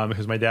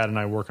 because my dad and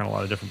I work on a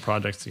lot of different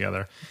projects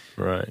together.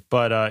 Right.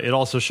 But it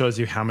also shows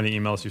you how many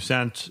emails you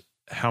sent,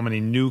 how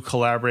many new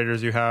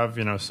collaborators you have,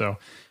 so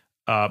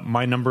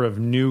my number of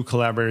new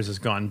collaborators has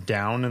gone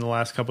down in the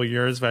last couple of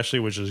years, actually,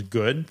 which is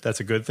good. That's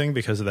a good thing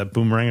because of that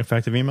boomerang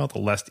effect of email. The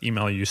less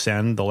email you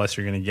send, the less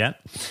you're going to get.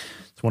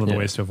 It's one of the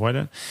ways to avoid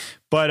it.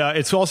 But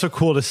it's also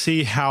cool to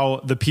see how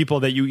the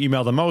people that you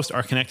email the most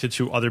are connected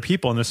to other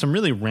people. And there's some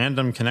really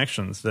random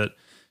connections that,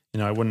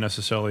 I wouldn't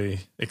necessarily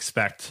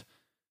expect,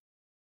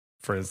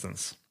 for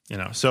instance.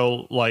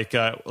 So like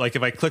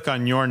if I click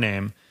on your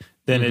name,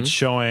 then it's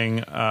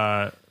showing...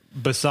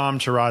 Bassam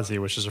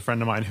Tarazi, which is a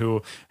friend of mine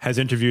who has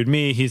interviewed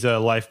me. He's a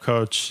life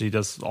coach. He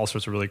does all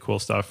sorts of really cool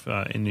stuff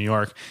in New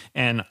York.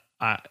 And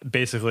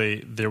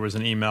basically, there was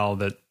an email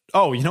that,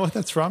 oh, you know what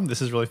that's from?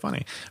 This is really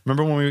funny.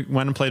 Remember when we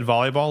went and played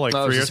volleyball 3 years ago?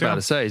 I was just about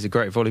to say, he's a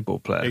great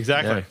volleyball player.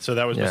 Exactly. Yeah. So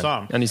that was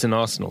Bassam. And he's an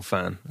Arsenal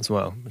fan as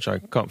well, which I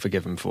can't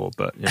forgive him for,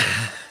 but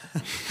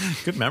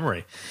Good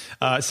memory.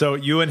 So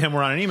you and him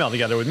were on an email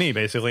together with me,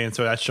 basically. And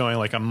so that's showing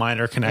like a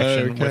minor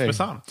connection with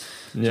Bassam.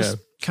 Just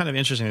kind of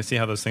interesting to see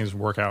how those things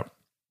work out.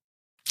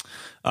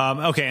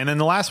 Okay, and then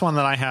the last one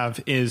that I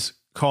have is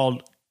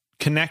called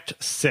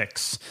Connect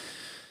 6.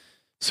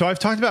 So I've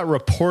talked about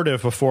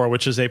Rapportive before,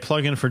 which is a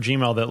plugin for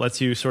Gmail that lets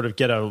you sort of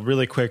get a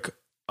really quick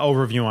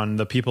overview on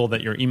the people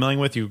that you're emailing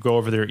with. You go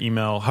over their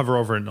email, hover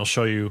over it, and it'll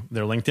show you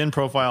their LinkedIn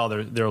profile,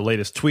 their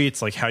latest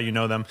tweets, like how you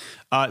know them.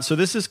 So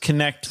this is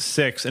Connect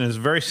 6, and it's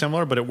very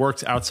similar, but it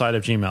works outside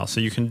of Gmail.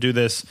 So you can do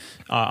this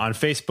on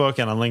Facebook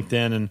and on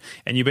LinkedIn,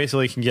 and you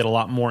basically can get a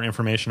lot more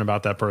information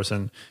about that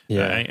person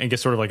and get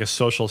sort of like a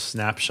social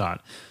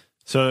snapshot.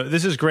 So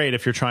this is great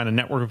if you're trying to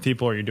network with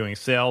people or you're doing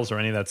sales or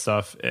any of that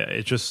stuff.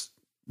 It just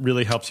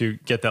really helps you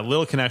get that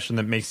little connection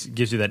that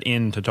gives you that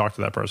in to talk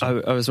to that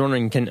person. I was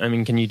wondering,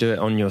 can you do it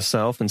on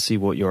yourself and see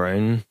what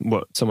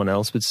someone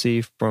else would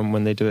see from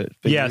when they do it?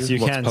 Yes, you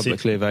can. What's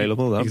publicly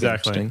available? That'd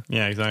exactly. be interesting.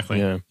 Yeah, exactly.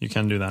 Yeah. You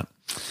can do that.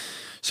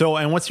 So,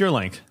 and what's your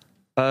link?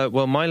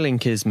 Well, my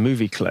link is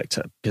Movie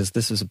Collector, because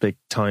this is a big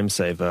time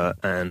saver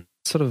and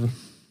sort of,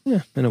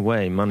 in a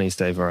way, money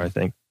saver, I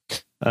think.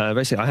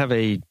 Basically, I have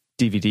a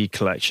DVD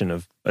collection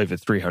of over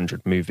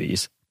 300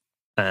 movies,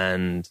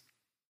 and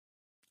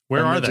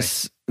where are they?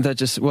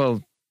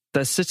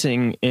 They're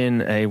sitting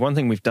in one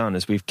thing we've done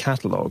is we've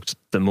catalogued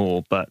them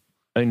all, but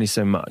only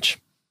so much.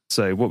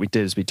 So what we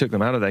did is we took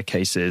them out of their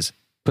cases,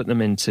 put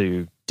them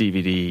into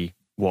DVD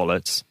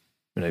wallets,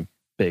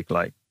 big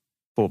like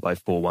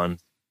 4x4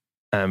 ones,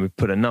 and we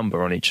put a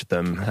number on each of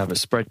them,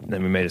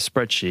 then we made a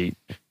spreadsheet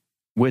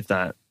with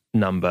that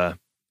number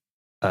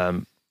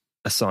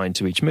assigned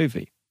to each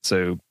movie.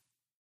 So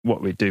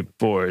what we do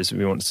before is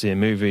we want to see a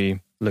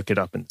movie, look it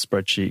up in the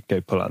spreadsheet, go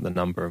pull out the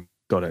number, and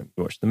got it,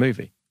 watch the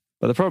movie.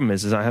 But the problem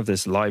is I have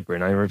this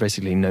library and I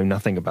basically know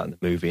nothing about the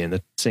movie,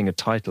 and seeing a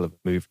title of a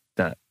movie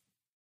that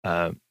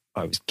I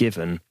was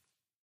given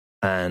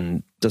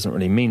and doesn't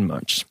really mean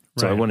much.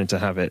 So I wanted to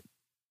have it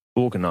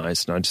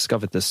organized, and I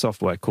discovered this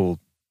software called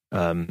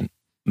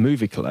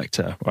Movie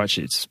Collector. Or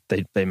actually,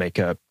 they make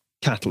a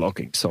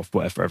cataloging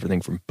software for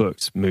everything from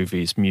books,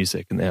 movies,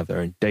 music, and they have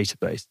their own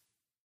database.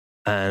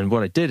 And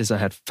what I did is I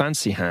had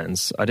Fancy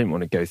Hands. I didn't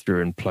want to go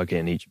through and plug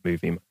in each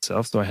movie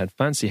myself, so I had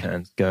Fancy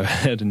Hands go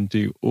ahead and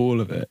do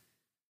all of it.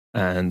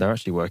 And they're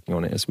actually working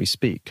on it as we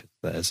speak.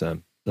 There's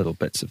little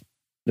bits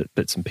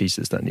and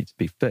pieces that need to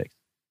be fixed.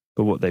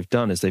 But what they've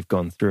done is they've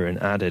gone through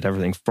and added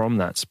everything from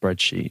that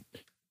spreadsheet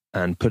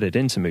and put it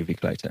into Movie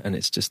Collector. And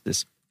it's just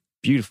this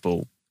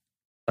beautiful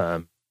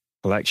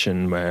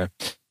collection where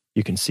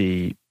you can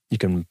see,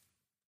 they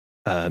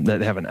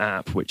have an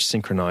app which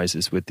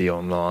synchronizes with the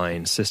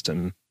online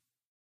system,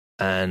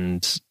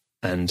 and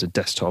a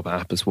desktop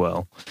app as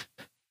well.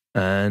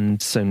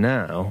 And so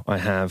now I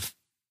have,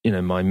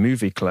 my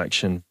movie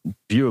collection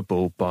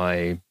viewable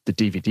by the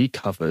DVD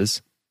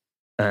covers,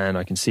 and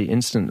I can see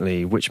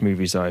instantly which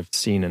movies I've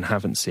seen and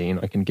haven't seen.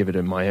 I can give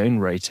it my own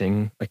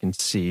rating. I can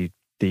see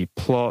the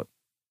plot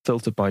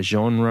filtered by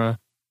genre.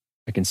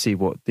 I can see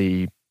what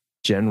the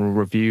general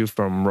review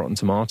from Rotten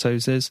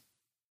Tomatoes is,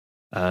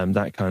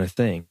 that kind of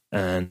thing.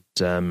 And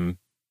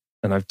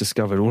I've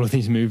discovered all of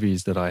these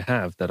movies that I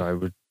have that I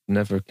would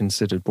never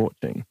considered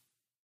watching.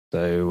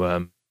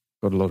 So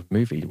got a lot of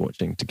movie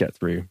watching to get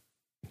through.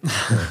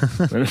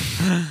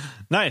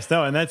 Nice.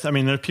 No, and that's,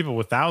 there are people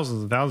with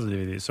thousands and thousands of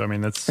DVDs. So,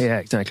 that's... Yeah,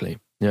 exactly.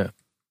 Yeah.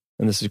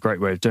 And this is a great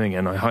way of doing it.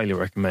 And I highly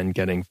recommend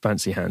getting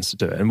fancy hands to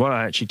do it. And what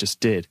I actually just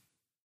did,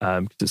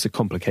 because it's a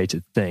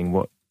complicated thing,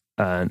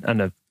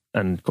 and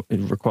it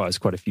requires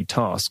quite a few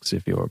tasks.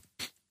 If you're,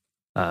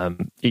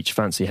 each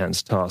fancy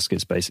hands task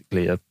is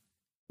basically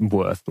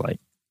worth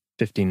like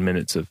 15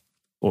 minutes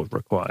or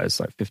requires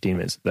like 15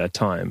 minutes of their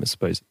time,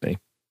 supposedly.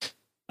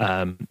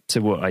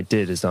 So what I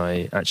did is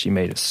I actually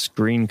made a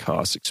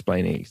screencast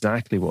explaining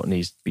exactly what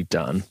needs to be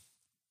done.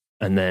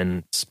 And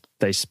then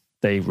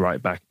they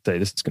write back and say,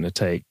 this is going to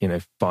take,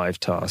 5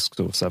 tasks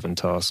or 7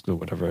 tasks or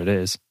whatever it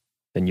is.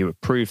 Then you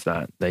approve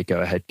that. They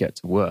go ahead, get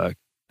to work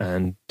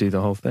and do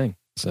the whole thing.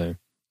 So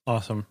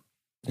awesome.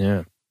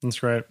 Yeah. That's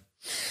great.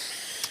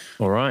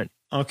 All right.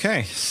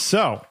 Okay.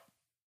 So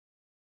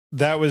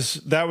that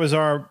was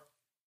our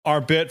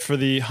bit for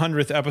the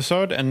 100th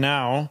episode. And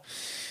now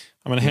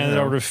I'm going to hand it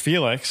over to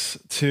Felix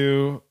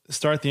to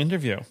start the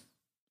interview.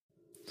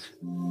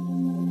 And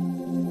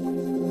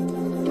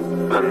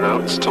now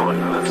it's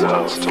time for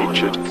our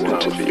featured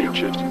interview.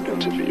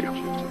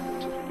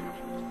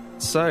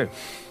 So,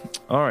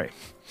 all right.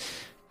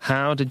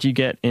 How did you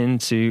get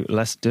into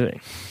Less Doing?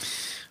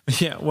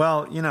 Yeah,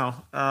 well,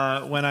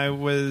 when I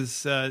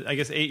was, I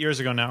guess 8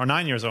 years ago now, or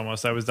 9 years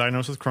almost, I was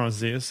diagnosed with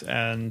Crohn's disease.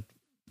 And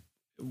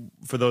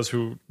for those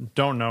who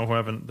don't know, who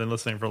haven't been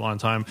listening for a long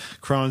time,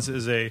 Crohn's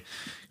is a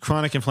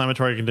chronic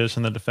inflammatory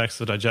condition that affects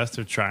the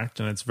digestive tract,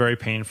 and it's very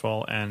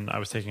painful. And I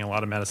was taking a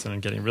lot of medicine and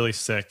getting really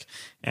sick.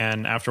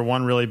 And after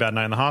one really bad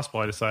night in the hospital,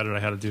 I decided I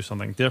had to do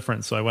something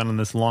different. So I went on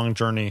this long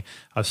journey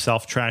of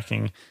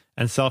self-tracking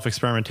and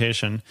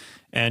self-experimentation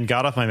and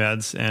got off my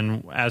meds.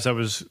 And as I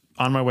was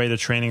on my way to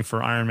training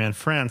for Ironman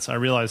France, I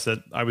realized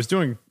that I was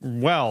doing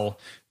well,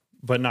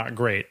 but not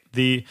great.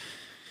 The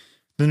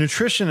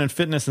nutrition and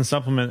fitness and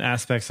supplement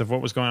aspects of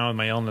what was going on with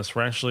my illness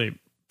were actually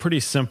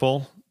pretty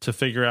simple to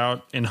figure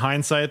out. In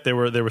hindsight, they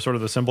were sort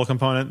of the simple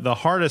component. The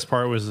hardest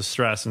part was the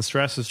stress, and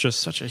stress is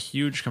just such a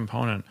huge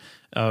component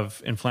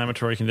of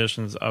inflammatory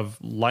conditions, of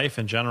life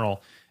in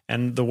general.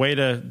 And the way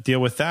to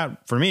deal with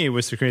that for me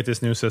was to create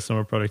this new system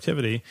of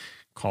productivity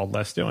called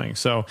Less Doing.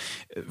 So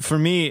for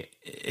me,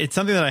 it's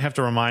something that I have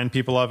to remind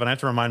people of, and I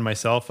have to remind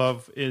myself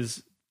of,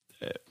 is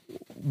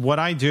what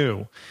I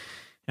do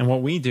and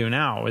what we do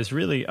now is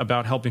really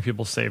about helping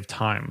people save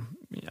time.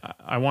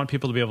 I want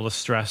people to be able to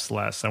stress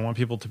less. I want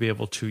people to be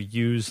able to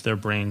use their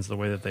brains the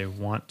way that they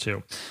want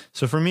to.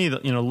 So for me,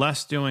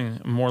 less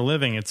doing, more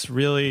living, it's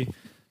really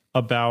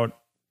about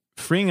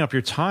freeing up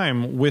your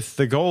time with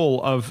the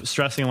goal of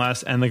stressing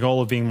less and the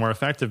goal of being more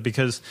effective.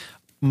 Because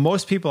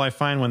most people I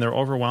find when they're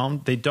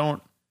overwhelmed, they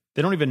don't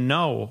even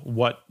know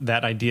what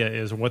that idea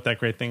is or what that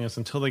great thing is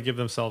until they give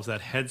themselves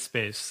that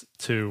headspace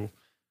to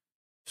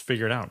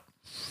figure it out.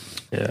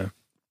 Yeah.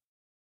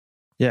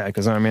 Yeah,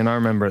 because I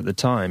remember at the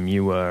time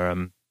you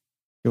were,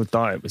 your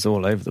diet was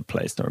all over the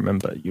place. I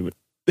remember you would,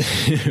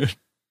 it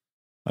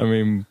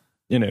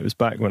was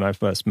back when I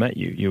first met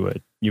you.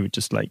 You would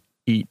just like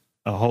eat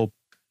a whole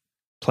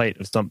plate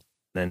of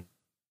something,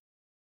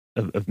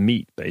 of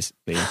meat,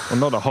 basically. Well,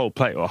 not a whole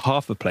plate or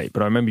half a plate,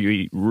 but I remember you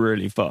eat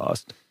really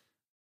fast.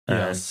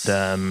 Yes.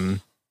 And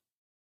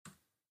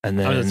then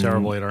I was a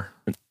terrible eater.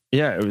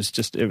 Yeah, it was,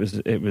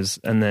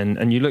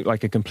 and you look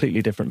like a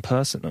completely different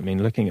person.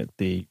 Looking at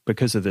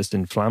because of this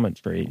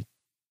inflammatory,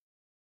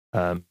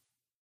 all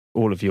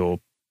of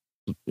your,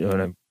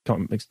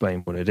 can't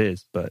explain what it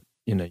is, but,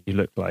 you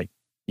look like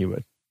you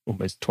were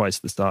almost twice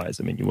the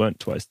size. You weren't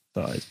twice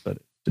the size, but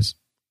it's just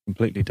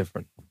completely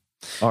different.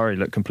 I already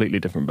looked completely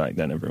different back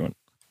then, everyone.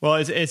 Well,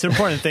 it's an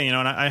important thing,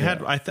 and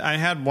I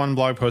had one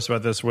blog post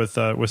about this with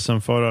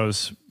some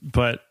photos,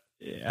 but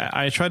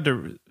I tried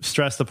to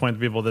stress the point to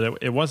people that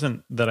it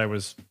wasn't that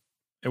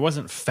it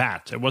wasn't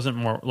fat. It wasn't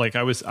more like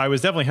I was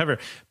definitely heavier,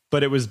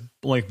 but it was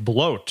like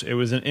bloat. It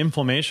was an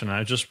inflammation.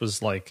 I just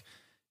was like,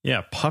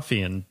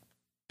 puffy and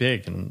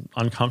big and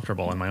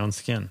uncomfortable in my own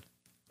skin.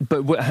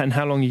 But and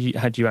how long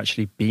had you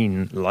actually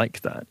been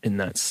like that, in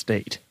that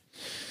state?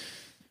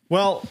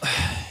 Well,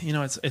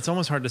 it's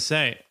almost hard to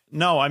say.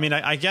 No,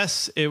 I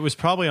guess it was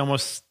probably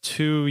almost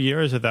 2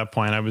 years at that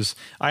point.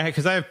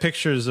 Because I have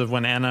pictures of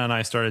when Anna and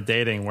I started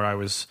dating where I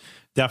was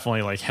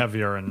definitely like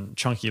heavier and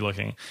chunky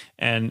looking,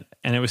 and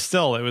it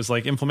was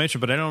like inflammation,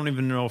 but I don't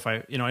even know if I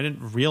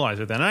didn't realize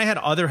it then. And I had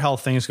other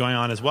health things going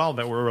on as well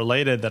that were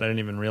related that I didn't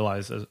even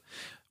realize.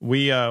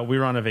 We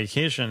were on a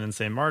vacation in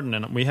St. Martin,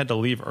 and we had to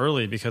leave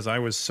early because I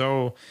was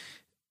so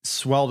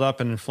swelled up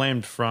and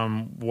inflamed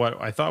from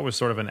what I thought was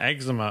sort of an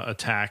eczema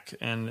attack.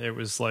 And it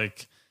was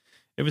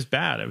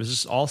bad. It was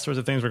just all sorts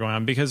of things were going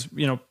on because,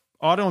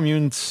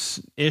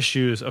 autoimmune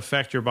issues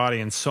affect your body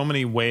in so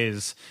many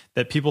ways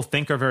that people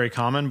think are very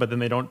common, but then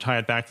they don't tie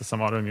it back to some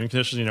autoimmune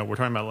conditions. We're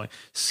talking about like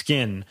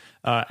skin,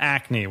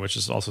 acne, which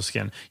is also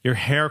skin, your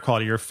hair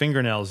quality, your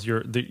fingernails,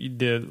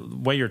 the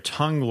way your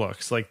tongue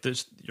looks, like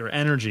this, your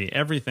energy,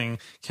 everything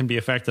can be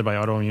affected by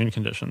autoimmune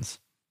conditions.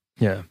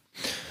 Yeah.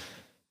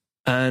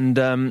 And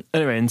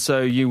anyway, and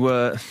so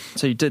you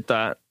did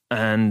that,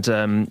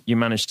 and you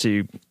managed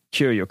to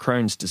cure your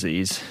Crohn's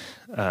disease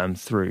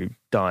through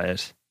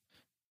diet.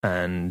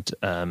 And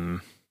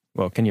can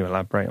you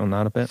elaborate on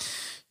that a bit?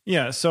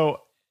 Yeah.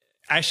 So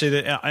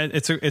actually,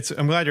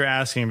 I'm glad you're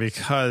asking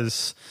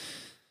because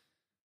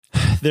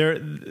I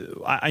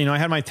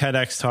had my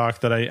TEDx talk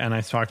that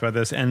I talked about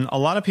this, and a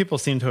lot of people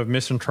seem to have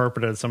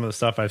misinterpreted some of the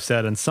stuff I've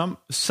said. And some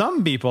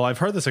people, I've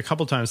heard this a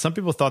couple times, some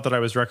people thought that I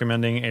was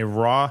recommending a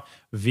raw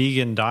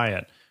vegan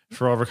diet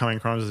for overcoming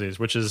Crohn's disease,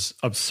 which is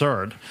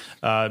absurd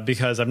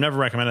because I've never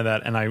recommended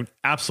that. And I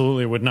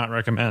absolutely would not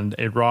recommend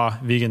a raw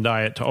vegan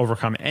diet to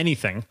overcome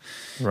anything.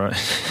 Right.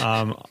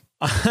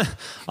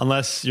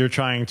 Unless you're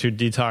trying to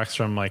detox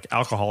from like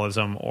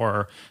alcoholism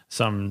or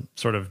some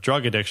sort of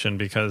drug addiction,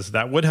 because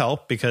that would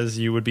help because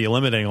you would be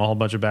eliminating a whole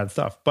bunch of bad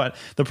stuff. But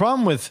the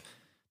problem with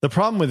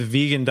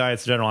vegan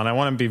diets in general, and I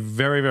want to be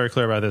very, very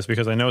clear about this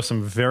because I know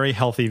some very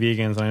healthy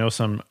vegans, and I know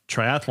some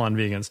triathlon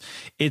vegans,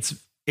 it's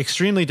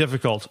extremely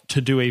difficult to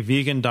do a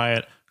vegan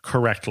diet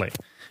correctly.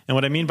 And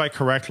what I mean by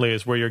correctly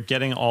is where you're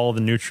getting all the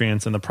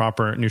nutrients and the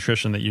proper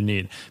nutrition that you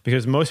need.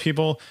 Because most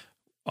people,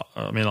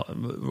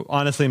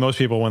 honestly, most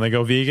people, when they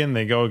go vegan,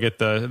 they go get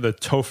the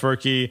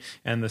tofurkey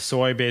and the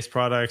soy-based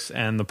products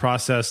and the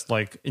processed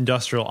like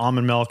industrial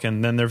almond milk,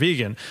 and then they're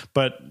vegan.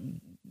 But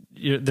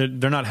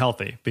they're not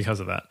healthy because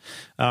of that.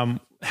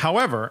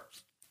 However,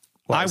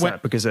 why is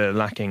that? Because they're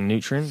lacking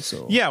nutrients?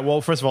 Or? Yeah,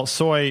 well, first of all,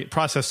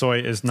 processed soy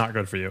is not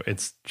good for you.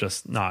 It's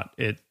just not.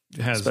 It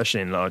has, especially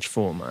in large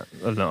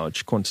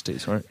large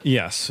quantities, right?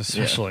 Yes,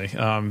 especially.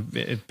 Yeah.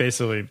 It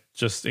basically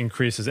just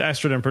increases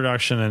estrogen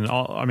production, and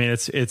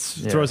it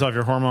throws off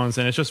your hormones,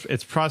 and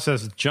it's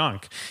processed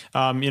junk.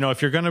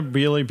 If you're going to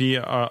really be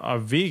a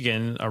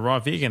vegan, a raw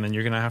vegan, then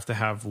you're going to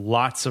have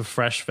lots of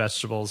fresh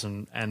vegetables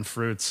and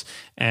fruits,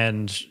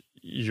 and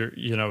you're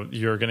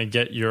going to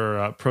get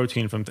your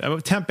protein from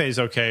tempeh is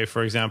okay,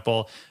 for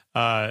example,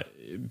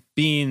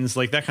 beans,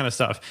 like that kind of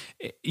stuff.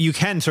 You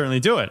can certainly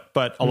do it,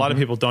 but a lot of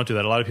people don't do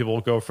that. A lot of people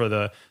go for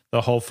the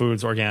Whole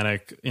Foods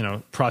organic,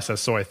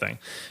 processed soy thing,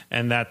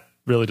 and that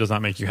really does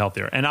not make you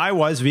healthier. And I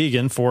was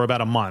vegan for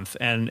about a month,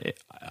 and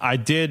I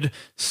did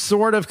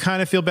sort of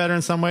kind of feel better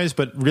in some ways,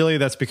 but really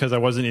that's because I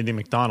wasn't eating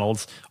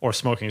McDonald's or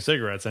smoking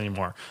cigarettes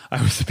anymore.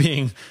 I was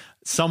being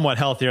somewhat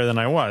healthier than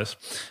I was.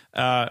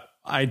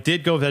 I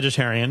did go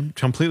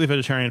completely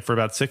vegetarian for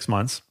about 6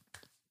 months,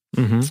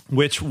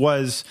 which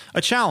was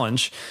a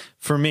challenge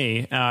for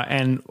me.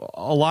 And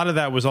a lot of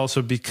that was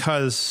also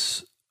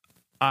because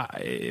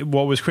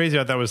what was crazy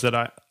about that was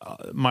that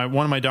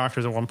one of my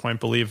doctors at one point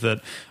believed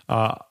that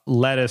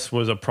lettuce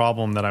was a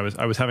problem, that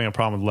I was having a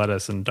problem with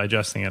lettuce and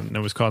digesting it, and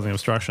it was causing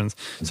obstructions.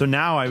 So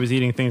now I was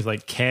eating things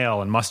like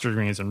kale and mustard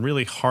greens and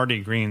really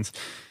hearty greens,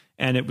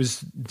 and it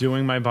was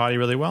doing my body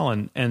really well.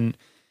 And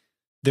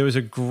there was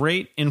a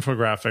great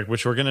infographic,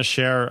 which we're going to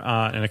share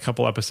in a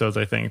couple episodes,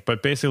 I think.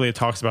 But basically, it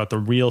talks about the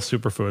real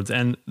superfoods.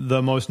 And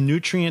the most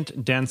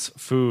nutrient-dense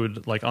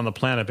food, like on the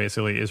planet,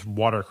 basically, is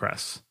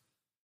watercress.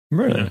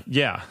 Really?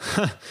 Yeah.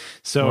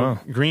 So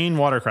green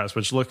watercress,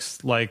 which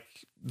looks like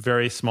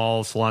very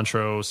small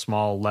cilantro,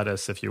 small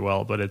lettuce, if you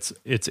will. But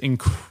it's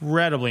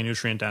incredibly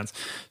nutrient-dense.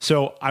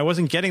 So I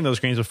wasn't getting those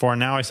greens before.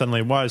 Now I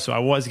suddenly was. So I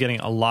was getting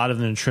a lot of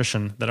the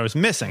nutrition that I was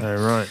missing. Oh,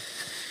 right.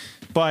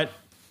 But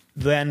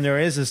then there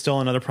is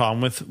still another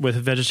problem with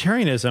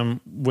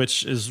vegetarianism,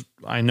 which is,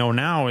 I know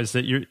now, is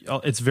that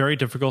it's very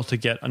difficult to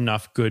get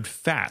enough good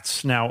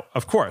fats. Now,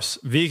 of course,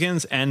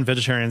 vegans and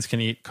vegetarians can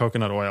eat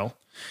coconut oil.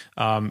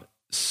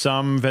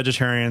 Some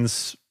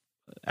vegetarians,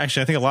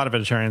 actually, I think a lot of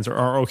vegetarians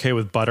are okay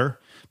with butter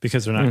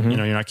because they're not,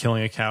 you're not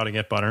killing a cow to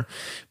get butter.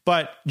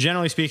 But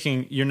generally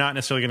speaking, you're not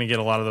necessarily going to get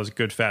a lot of those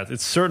good fats.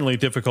 It's certainly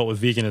difficult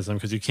with veganism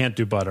because you can't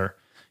do butter.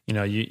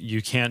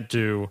 You can't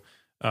do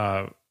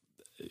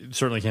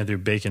certainly can't do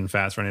bacon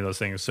fats or any of those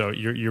things. So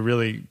you're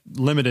really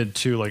limited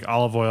to like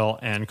olive oil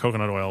and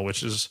coconut oil,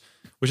 which is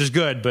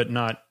good, but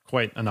not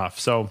quite enough.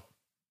 So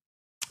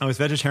I was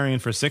vegetarian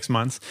for 6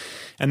 months,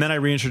 and then I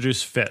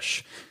reintroduced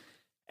fish.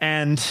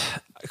 And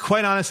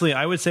quite honestly,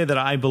 I would say that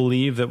I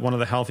believe that one of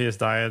the healthiest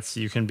diets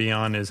you can be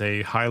on is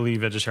a highly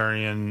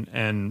vegetarian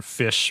and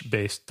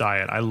fish-based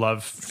diet. I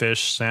love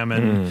fish,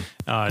 salmon.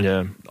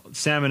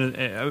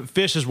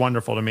 Fish is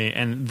wonderful to me.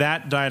 And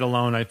that diet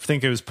alone, I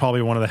think it was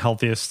probably one of the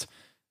healthiest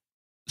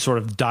sort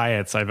of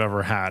diets I've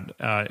ever had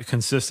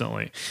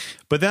consistently.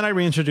 But then I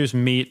reintroduced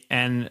meat,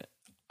 and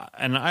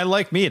I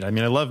like meat. I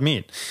mean, I love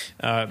meat.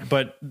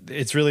 But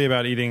it's really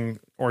about eating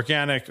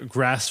organic,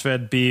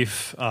 grass-fed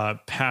beef,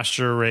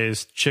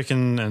 pasture-raised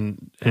chicken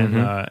and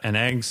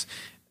eggs,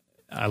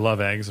 I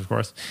love eggs, of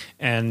course,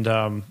 and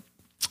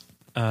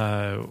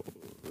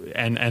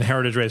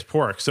heritage raised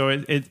pork. So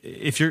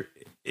if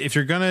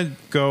you're gonna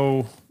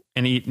go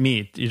and eat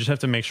meat, you just have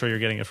to make sure you're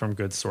getting it from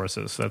good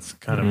sources. That's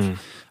kind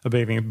of a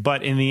big thing.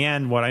 But in the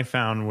end, what I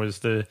found was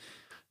the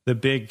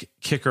big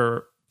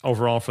kicker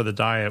overall for the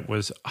diet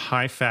was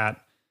high fat,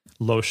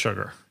 low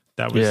sugar.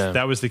 That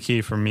was the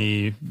key for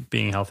me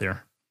being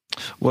healthier.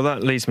 Well,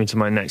 that leads me to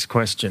my next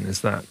question.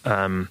 Is that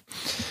I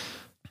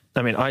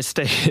mean, I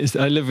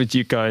live with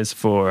you guys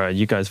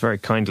you guys very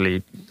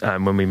kindly,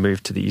 when we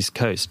moved to the East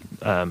Coast,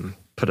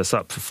 put us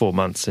up for 4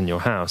 months in your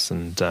house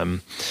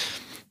and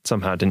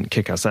somehow didn't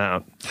kick us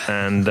out.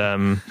 And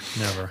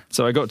never.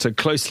 So I got to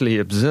closely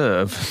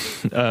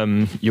observe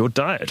your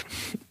diet.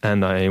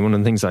 And one of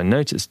the things I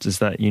noticed is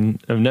that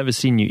I've never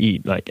seen you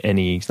eat like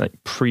any like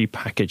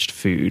pre-packaged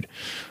food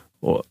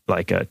or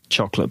like a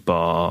chocolate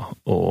bar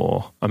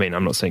or, I mean,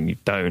 I'm not saying you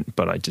don't,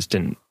 but I just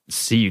didn't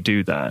see you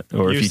do that.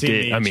 Or You've if you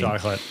seen did, me eat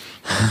chocolate.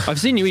 I've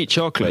seen you eat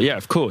chocolate, yeah,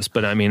 of course.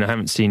 But I mean, I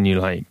haven't seen you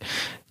like,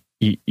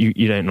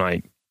 you don't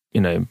like,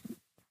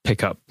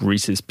 pick up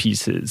Reese's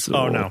Pieces. Or,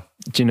 oh, no.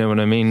 Do you know what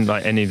I mean?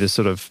 Like any of the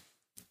sort of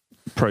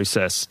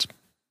processed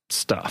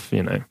stuff,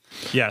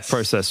 Yes.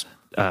 Processed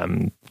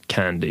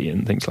candy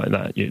and things like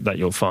that that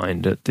you'll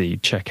find at the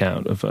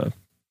checkout of a,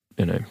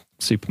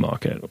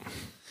 supermarket.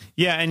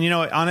 Yeah, and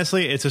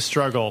honestly, it's a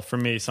struggle for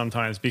me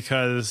sometimes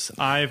because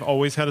I've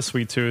always had a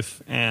sweet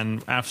tooth,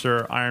 and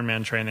after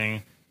Ironman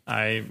training,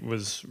 I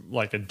was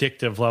like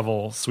addictive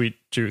level sweet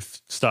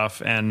tooth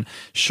stuff, and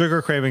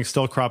sugar cravings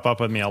still crop up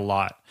with me a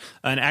lot.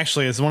 And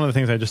actually, it's one of the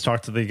things I just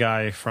talked to the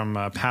guy from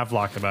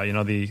Pavlok about.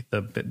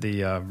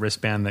 The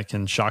wristband that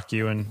can shock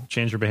you and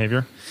change your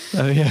behavior.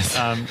 Oh yes.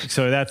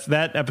 So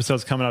that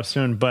episode's coming up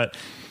soon, but.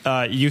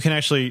 You can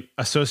actually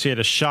associate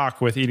a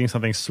shock with eating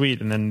something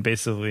sweet and then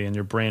basically in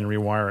your brain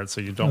rewire it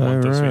so you don't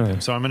want the sweet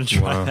thing. So I'm going to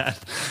try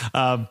that.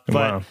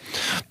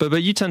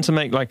 But you tend to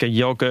make like a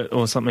yogurt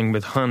or something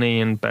with honey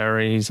and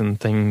berries and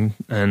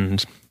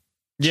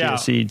chia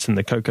seeds and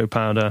the cocoa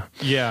powder.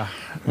 Yeah.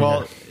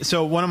 Well,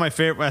 so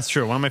that's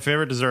true. One of my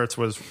favorite desserts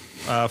was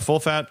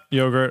full fat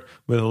yogurt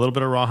with a little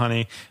bit of raw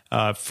honey,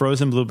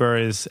 frozen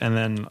blueberries, and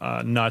then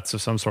nuts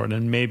of some sort,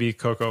 and maybe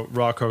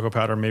raw cocoa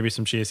powder, maybe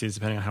some chia seeds,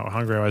 depending on how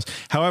hungry I was.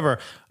 However,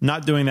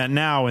 not doing that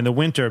now in the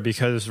winter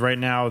because right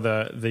now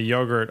the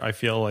yogurt I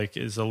feel like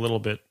is a little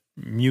bit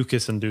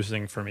mucus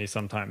inducing for me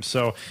sometimes.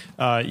 So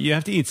you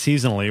have to eat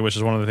seasonally, which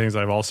is one of the things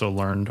I've also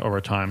learned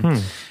over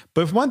time.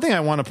 But one thing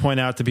I want to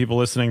point out to people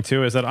listening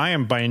too is that I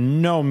am by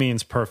no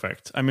means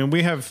perfect. I mean,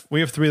 we have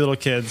 3 little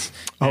kids.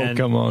 Oh,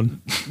 come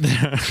on.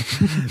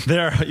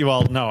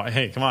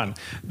 Hey, come on.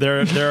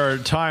 There are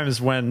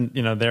times when,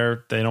 they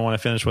don't want to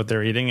finish what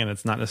they're eating, and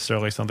it's not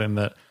necessarily something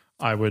that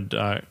I would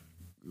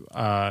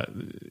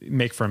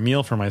make for a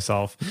meal for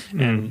myself.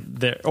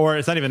 Or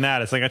it's not even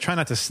that. It's like I try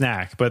not to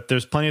snack, but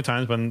there's plenty of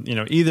times when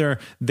either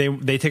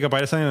they take a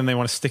bite of something and they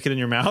want to stick it in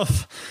your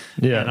mouth,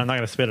 and I'm not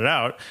going to spit it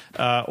out,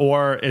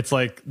 or it's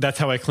like that's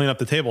how I clean up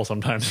the table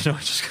sometimes. I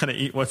just kind of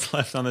eat what's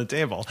left on the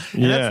table,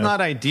 and that's not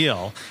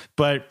ideal,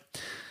 but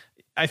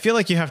I feel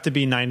like you have to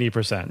be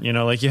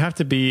 90%. Like you have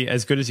to be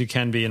as good as you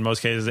can be in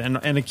most cases, and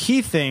the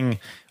key thing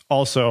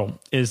also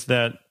is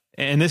that,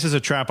 and this is a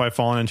trap I've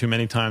fallen into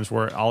many times,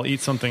 where I'll eat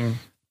something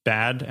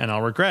bad and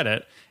I'll regret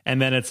it,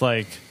 and then it's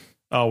like,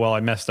 oh well, I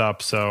messed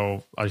up,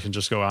 so I can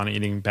just go on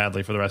eating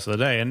badly for the rest of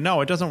the day. And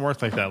no, it doesn't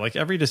work like that. Like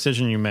every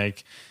decision you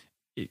make,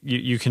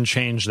 you can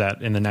change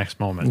that in the next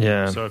moment.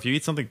 So if you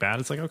eat something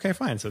bad, it's like, okay,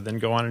 fine, so then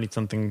go on and eat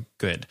something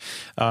good,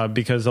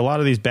 because a lot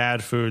of these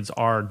bad foods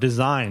are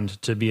designed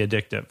to be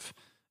addictive,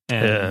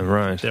 and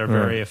they're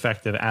very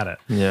effective at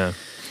it.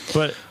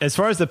 But as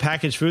far as the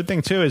packaged food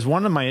thing too, is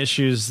one of my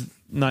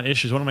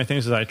one of my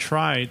things is I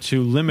try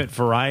to limit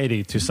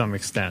variety to some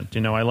extent.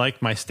 I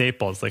like my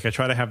staples. Like I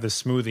try to have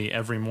this smoothie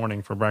every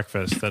morning for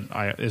breakfast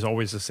that is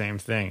always the same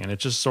thing. And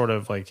it's just sort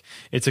of like,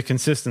 it's a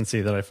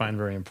consistency that I find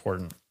very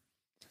important.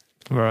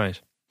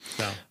 Right.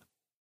 So.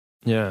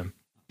 Yeah.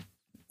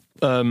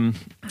 No,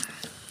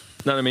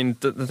 I mean,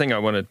 the thing I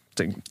wanted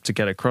to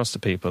get across to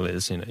people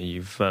is,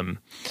 you've,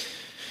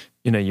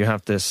 you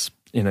have this,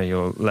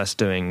 your Less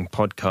Doing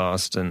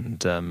podcast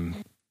and,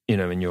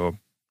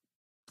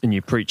 and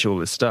you preach all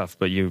this stuff,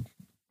 but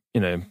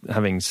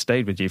having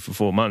stayed with you for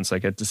 4 months, I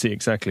get to see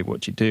exactly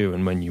what you do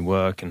and when you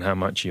work and how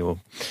much you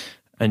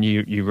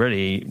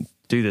really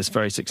do this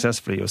very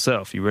successfully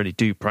yourself. You really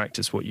do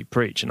practice what you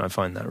preach, and I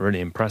find that really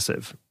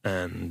impressive.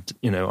 And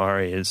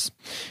Ari he's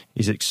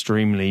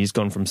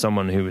gone from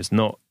someone who is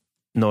not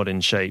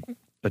in shape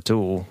at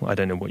all. I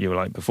don't know what you were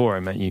like before I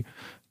met you,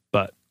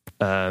 but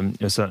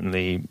you're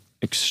certainly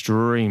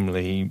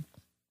extremely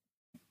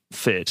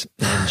fit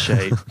and in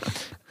shape.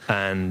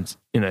 And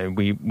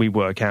we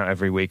work out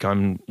every week.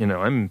 I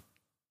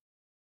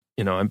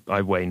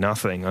weigh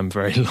nothing. I'm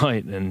very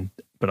light,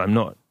 but I'm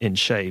not in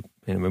shape.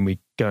 When we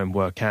go and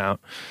work out,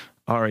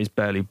 Ari's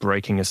barely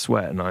breaking a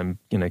sweat, and I'm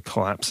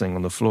collapsing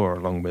on the floor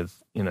along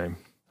with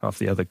half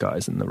the other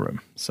guys in the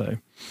room. So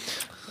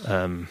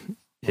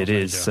it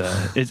is.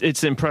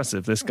 It's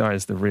impressive. This guy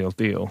is the real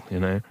deal, you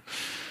know.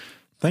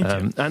 Thank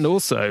you. And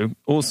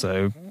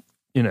also,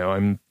 you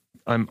know,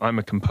 I'm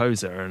a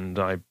composer, and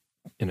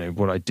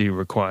what I do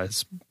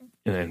requires,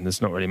 you know,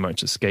 there's not really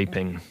much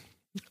escaping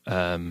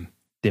the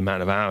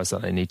amount of hours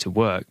that I need to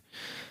work.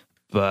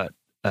 But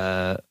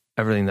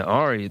everything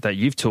that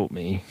you've taught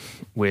me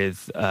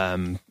with,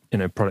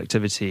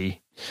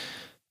 productivity,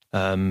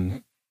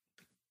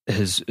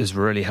 has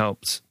really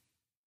helped,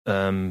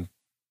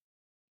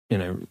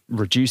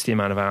 reduce the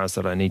amount of hours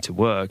that I need to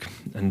work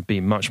and be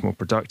much more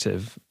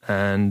productive.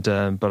 And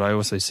but I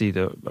also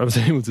I was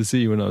able to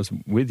see when I was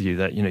with you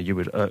that, you know, you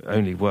would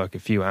only work a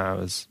few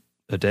hours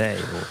a day,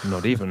 or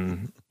not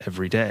even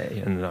every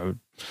day. And I would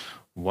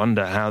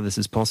wonder how this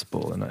is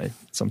possible, and I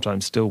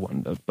sometimes still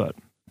wonder. But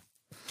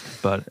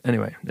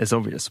anyway, it's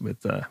obvious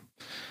with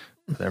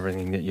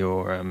everything that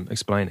you're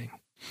explaining.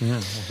 Yeah,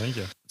 well, thank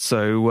you.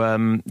 So,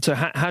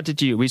 how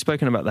did you? We've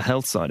spoken about the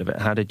health side of it.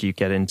 How did you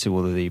get into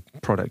all of the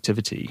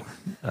productivity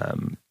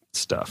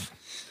stuff?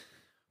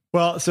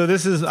 Well, so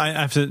I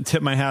have to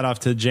tip my hat off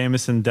to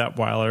Jameson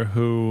Detweiler,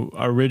 who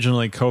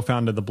originally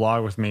co-founded the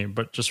blog with me,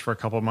 but just for a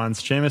couple of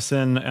months.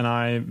 Jameson and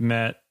I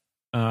met,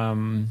 I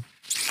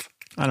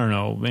don't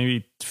know,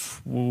 maybe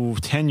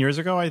 10 years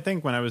ago, I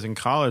think, when I was in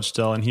college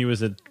still, and he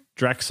was at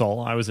Drexel.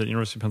 I was at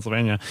University of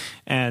Pennsylvania,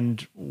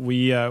 and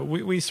we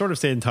sort of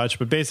stayed in touch.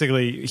 But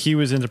basically, he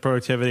was into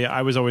productivity.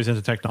 I was always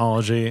into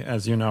technology,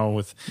 as you know,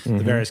 with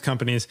the various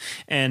companies.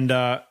 And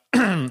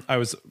I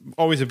was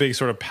always a big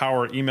sort of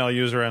power email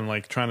user and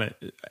like trying to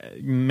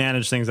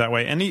manage things that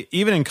way. And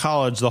even in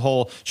college, the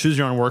whole choose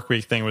your own work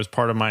week thing was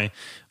part of my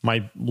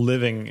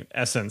living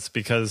essence,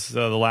 because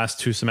the last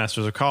 2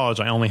 semesters of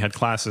college, I only had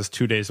classes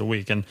 2 days a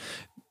week. And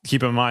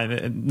keep in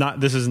mind,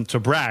 this isn't to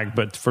brag,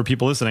 but for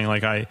people listening,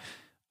 like I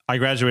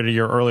graduated a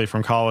year early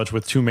from college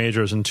with 2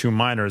 majors and 2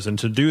 minors. And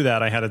to do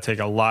that, I had to take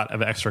a lot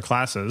of extra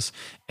classes.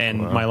 And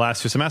my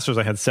last 2 semesters,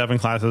 I had 7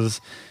 classes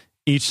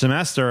each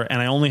semester,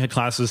 and I only had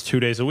classes 2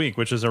 days a week,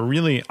 which is a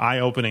really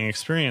eye-opening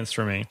experience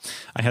for me.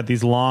 I had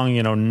these long,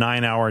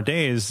 9-hour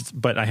days,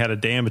 but I had a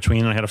day in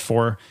between, and I had a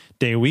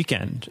 4-day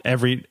weekend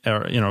every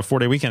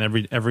 4-day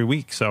weekend every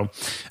week. So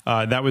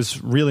that was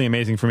really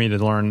amazing for me to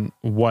learn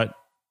what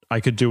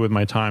I could do with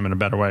my time in a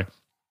better way.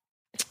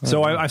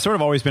 So I've sort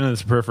of always been in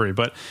this periphery,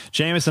 but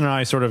Jameson and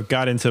I sort of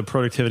got into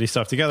productivity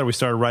stuff together. We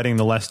started writing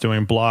the Less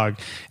Doing blog,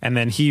 and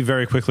then he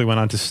very quickly went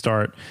on to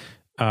start,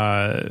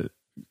 now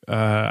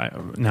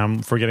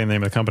I'm forgetting the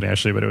name of the company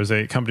actually, but it was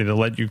a company that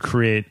let you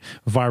create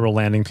viral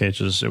landing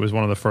pages. It was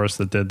one of the first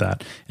that did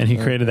that. And he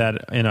created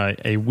that in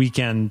a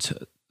weekend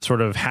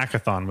sort of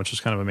hackathon, which was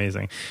kind of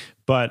amazing.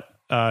 But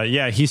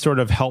he sort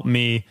of helped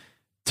me.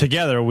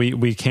 Together,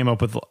 we came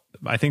up with,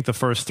 I think, the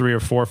first 3 or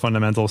 4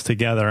 fundamentals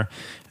together,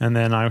 and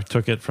then I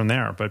took it from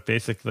there. But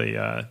basically,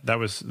 that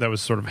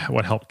was sort of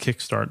what helped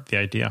kickstart the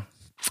idea.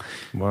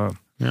 Wow.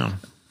 Yeah.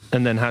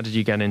 And then how did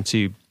you get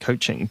into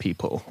coaching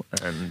people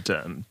and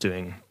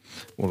doing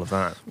all of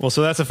that? Well,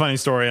 so that's a funny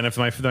story. And if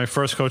my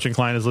first coaching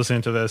client is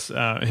listening to this,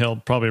 he'll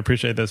probably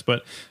appreciate this.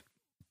 But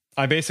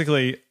I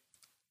basically,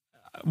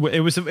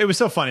 it was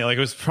so funny. Like,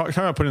 it was talking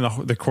about putting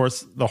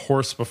the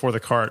horse before the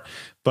cart,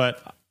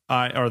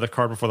 or the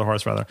cart before the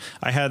horse, rather.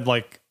 I had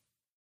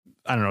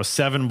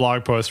 7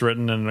 blog posts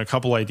written and a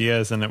couple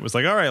ideas, and it was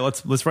like, all right,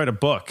 let's write a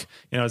book.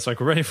 It's like,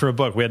 we're ready for a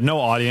book. We had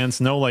no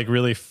audience, no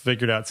really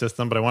figured out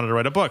system, but I wanted to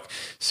write a book.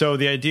 So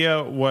the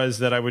idea was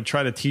that I would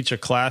try to teach a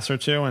class or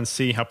 2 and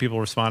see how people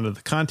responded to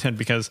the content,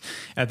 because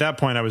at that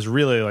point I was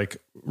really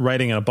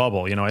writing in a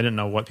bubble. I didn't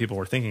know what people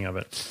were thinking of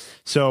it.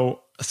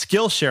 So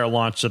Skillshare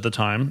launched at the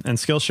time, and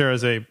Skillshare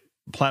is a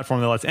platform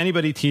that lets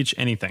anybody teach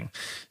anything.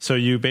 So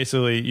you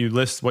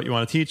list what you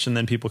want to teach, and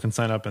then people can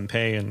sign up and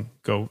pay and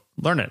go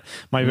learn it.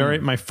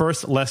 My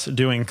first Less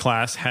Doing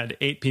class had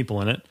 8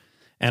 people in it,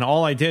 and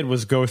all I did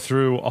was go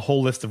through a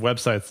whole list of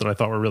websites that I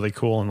thought were really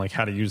cool and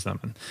how to use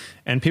them,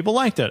 and people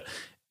liked it.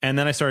 And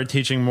then I started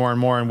teaching more and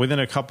more, and within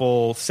a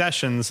couple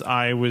sessions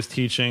I was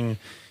teaching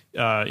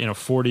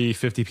 40,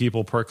 50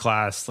 people per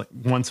class,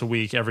 once a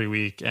week, every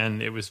week,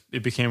 and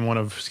it became one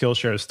of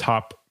Skillshare's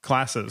top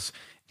classes.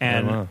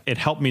 And it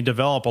helped me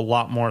develop a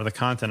lot more of the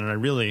content, and I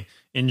really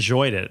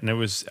enjoyed it, and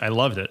I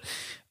loved it.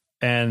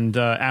 And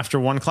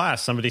after one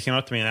class, somebody came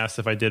up to me and asked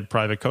if I did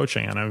private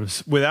coaching, and I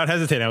was, without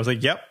hesitating, I was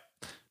like, "Yep,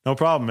 no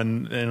problem."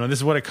 And this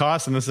is what it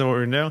costs, and this is what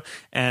we're gonna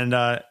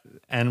do.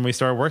 And we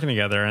started working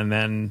together, and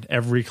then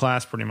every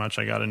class, pretty much,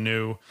 I got a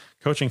new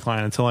coaching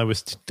client until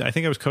I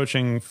think I was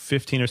coaching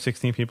 15 or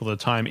 16 people at a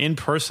time in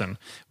person,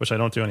 which I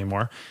don't do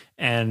anymore.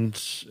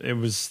 And it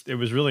was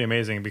really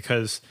amazing,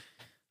 because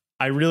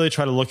I really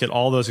try to look at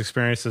all those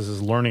experiences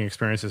as learning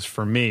experiences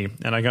for me.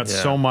 And I got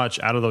so much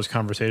out of those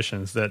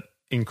conversations that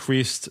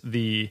increased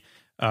the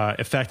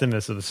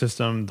effectiveness of the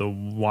system, the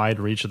wide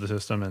reach of the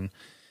system. And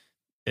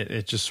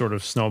it just sort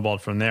of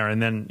snowballed from there.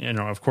 And then,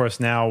 of course,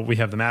 now we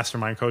have the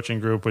mastermind coaching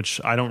group, which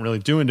I don't really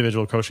do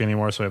individual coaching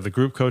anymore. So I have the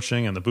group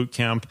coaching and the boot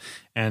camp,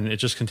 and it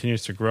just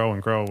continues to grow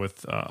and grow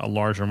with a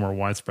larger, more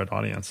widespread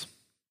audience.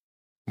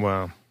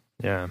 Wow.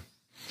 Yeah.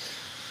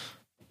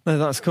 No,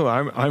 that's cool.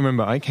 I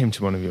remember I came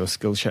to one of your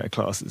Skillshare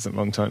classes a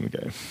long time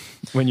ago.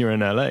 When you were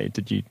in LA,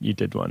 you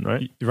did one,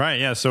 right?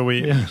 Right, yeah. So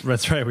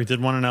that's right. We did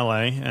one in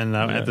LA and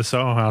at the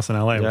Soho House in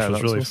LA, which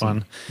was really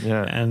awesome. fun.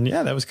 Yeah. And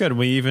that was good.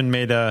 We even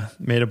made a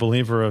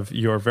believer of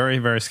your very,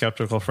 very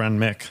skeptical friend,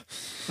 Mick.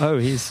 Oh,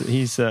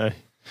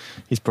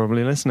 he's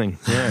probably listening.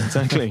 Yeah,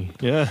 exactly.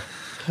 Yeah.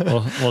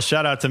 Well,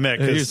 shout out to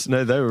Mick.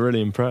 No, they were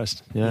really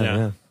impressed.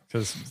 Yeah.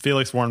 Because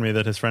Felix warned me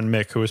that his friend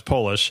Mick, who is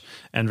Polish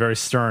and very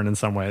stern in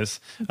some ways,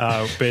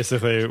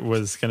 basically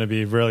was going to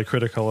be really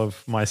critical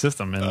of my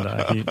system, and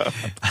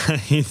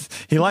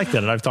he liked it.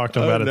 And I've talked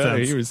to him about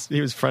it since.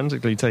 He was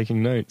frantically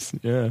taking notes.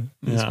 Yeah,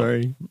 he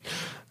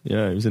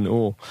was in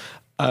awe.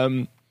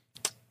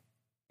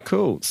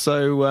 Cool.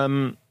 So,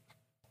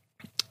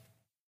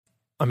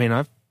 I mean,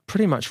 I've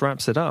pretty much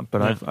wraps it up,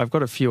 but I've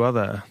got a few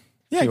other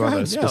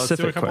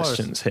specific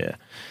questions here,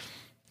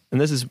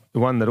 and this is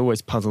one that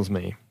always puzzles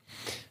me.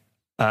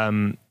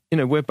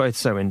 We're both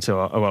so into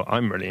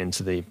I'm really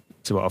into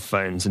our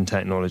phones and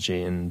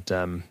technology, and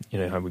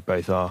how we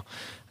both are.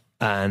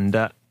 And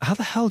how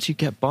the hell do you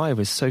get by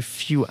with so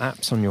few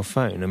apps on your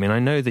phone? I mean, I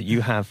know that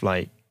you have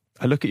I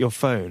look at your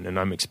phone and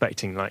I'm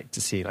expecting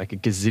to see a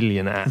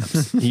gazillion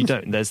apps. You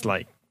don't. There's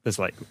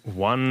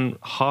one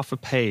half a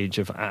page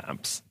of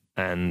apps,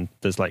 and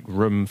there's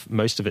room.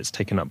 Most of it's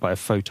taken up by a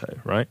photo,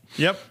 right?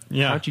 Yep.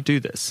 Yeah. How do you do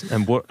this?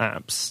 And what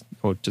apps,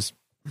 or just?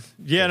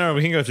 Yeah, no,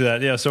 we can go through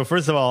that. Yeah. So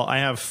first of all, I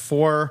have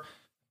 4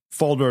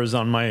 folders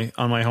on my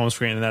home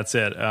screen, and that's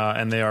it.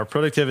 And they are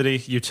productivity,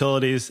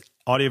 utilities,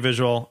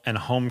 audiovisual, and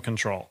home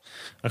control.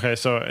 Okay.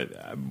 So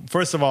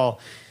first of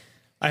all,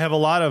 I have a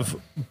lot of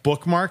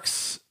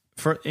bookmarks.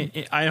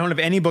 I don't have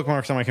any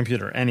bookmarks on my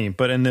computer,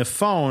 but in the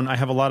phone, I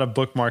have a lot of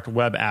bookmarked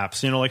web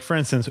apps. For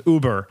instance,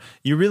 Uber.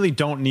 You really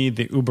don't need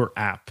the Uber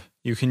app.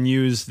 You can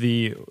use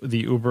the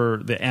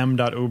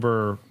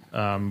m.uber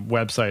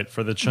website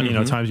for the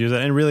times you use it,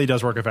 and it really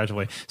does work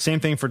effectively. Same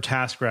thing for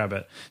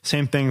TaskRabbit.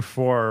 Same thing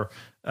for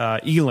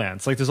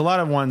Elance. There's a lot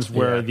of ones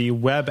where the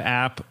web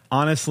app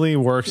honestly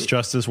works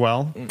just as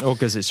well. Or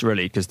because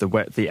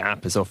the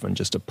app is often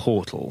just a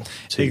portal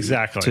to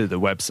the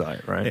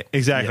website, right?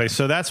 Exactly. Yeah.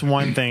 So that's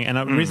one thing, and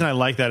the reason I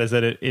like that is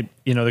that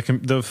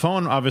the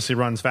phone obviously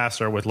runs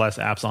faster with less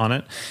apps on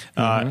it,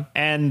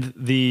 and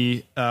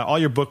the all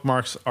your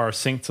bookmarks are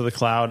synced to the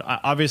cloud.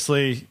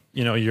 Obviously,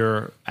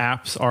 your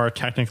apps are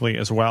technically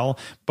as well,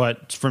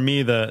 but for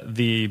me,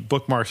 the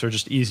bookmarks are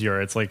just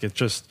easier. It's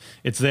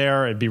it's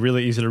there. It'd be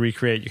really easy to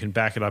recreate. You can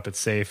back it up. It's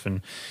safe,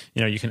 and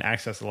you can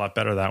access it a lot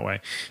better that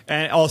way.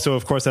 And also,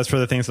 of course, that's for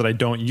the things that I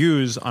don't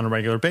use on a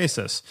regular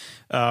basis.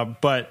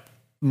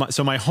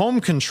 So my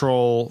home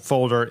control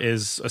folder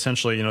is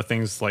essentially,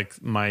 things like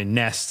my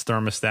Nest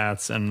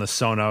thermostats and the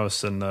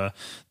Sonos and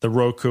the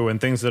Roku and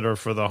things that are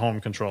for the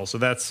home control. So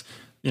that's,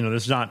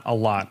 there's not a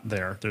lot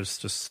there. There's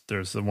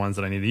the ones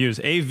that I need to use.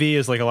 AV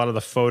is a lot of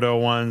the photo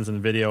ones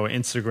and video,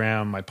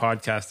 Instagram, my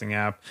podcasting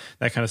app,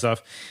 that kind of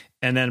stuff.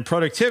 And then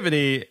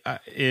productivity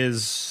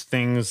is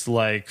things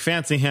like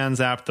Fancy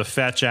Hands app, the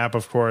Fetch app,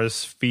 of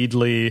course,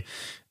 Feedly,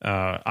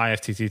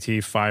 IFTTT,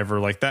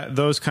 Fiverr,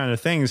 those kind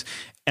of things.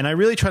 And I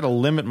really try to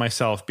limit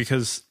myself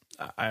because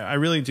I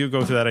really do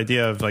go through that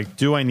idea of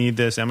do I need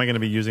this? Am I going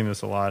to be using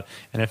this a lot?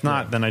 And if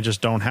not, then I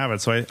just don't have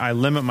it. So I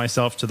limit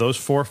myself to those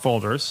 4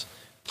 folders.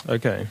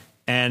 Okay.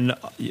 And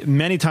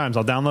many times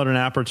I'll download an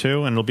app or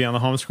two and it'll be on the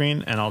home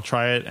screen and I'll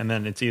try it. And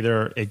then it's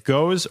either it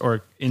goes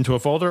or into a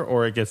folder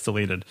or it gets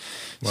deleted.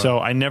 Wow. So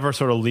I never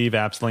sort of leave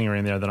apps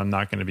lingering there that I'm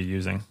not going to be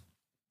using.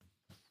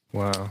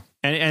 Wow.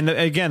 And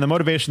again, the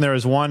motivation there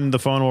is 1, the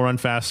phone will run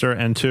faster,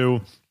 and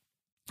 2,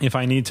 if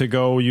I need to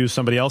go use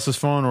somebody else's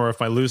phone, or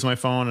if I lose my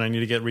phone and I need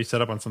to get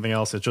reset up on something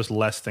else, it's just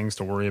less things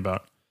to worry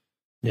about.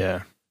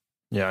 Yeah.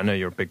 Yeah, I know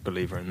you're a big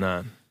believer in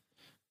that.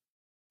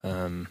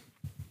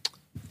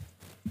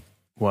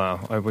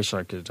 Wow, I wish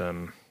I could,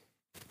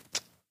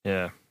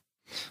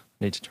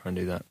 need to try and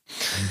do that.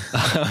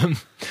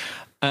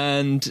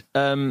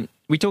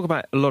 We talk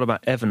a lot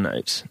about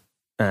Evernote,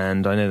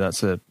 and I know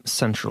that's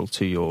central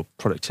to your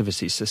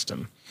productivity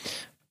system.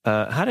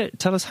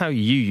 Tell us how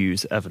you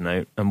use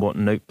Evernote, and what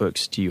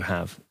notebooks do you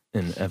have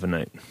in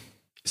Evernote?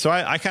 So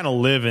I kind of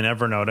live in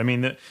Evernote. I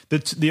mean,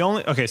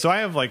 so I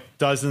have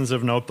dozens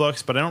of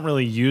notebooks, but I don't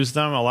really use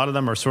them. A lot of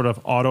them are sort of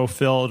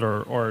auto-filled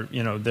or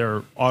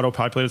they're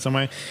auto-populated some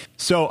way.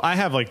 So I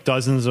have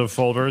dozens of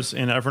folders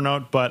in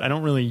Evernote, but I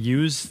don't really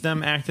use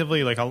them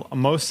actively.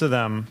 Most of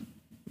them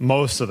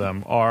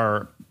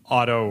are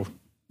auto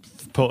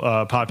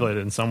populated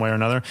in some way or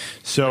another.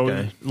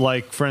 So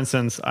for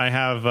instance, I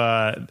have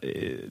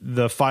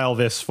the File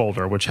This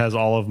folder, which has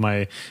all of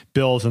my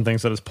bills and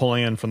things that is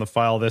pulling in from the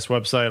File This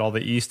website, all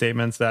the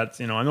e-statements that,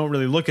 I don't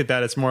really look at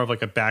that. It's more of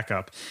a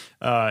backup.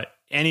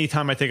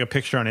 Anytime I take a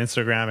picture on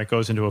Instagram, it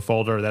goes into a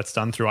folder that's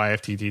done through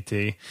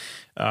IFTTT.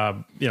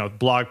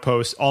 Blog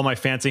posts, all my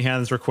Fancy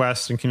Hands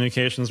requests and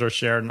communications are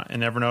shared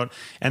in Evernote.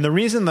 And the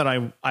reason that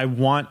I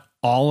want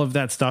all of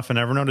that stuff in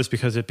Evernote is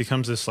because it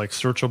becomes this like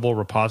searchable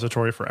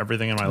repository for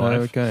everything in my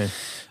life. Okay.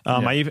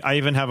 I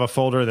even have a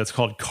folder that's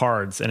called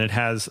cards, and it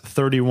has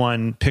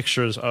 31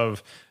 pictures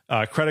of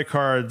credit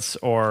cards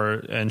or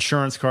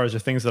insurance cards or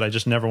things that I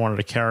just never wanted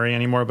to carry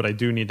anymore, but I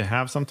do need to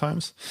have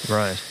sometimes.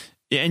 Right.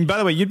 And by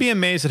the way, you'd be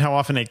amazed at how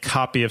often a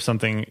copy of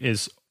something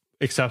is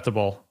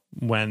acceptable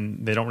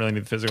when they don't really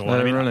need the physical one.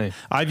 Oh, I mean, really?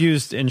 I've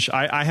used,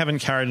 I haven't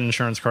carried an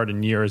insurance card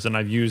in years, and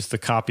I've used the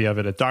copy of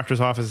it at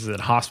doctor's offices, at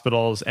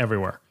hospitals,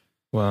 everywhere.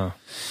 Wow.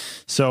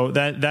 So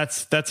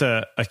that's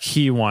a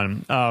key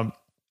one.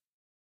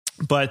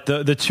 But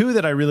the two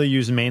that I really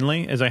use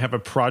mainly is I have a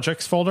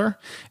projects folder,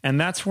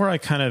 and that's where I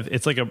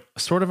it's like a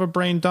sort of a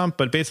brain dump,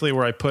 but basically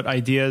where I put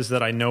ideas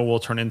that I know will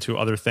turn into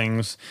other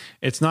things.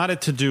 It's not a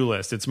to-do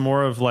list. It's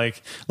more of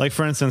like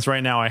for instance,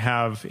 right now I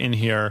have in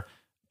here,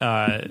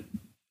 less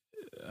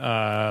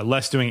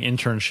doing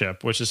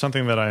internship, which is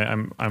something that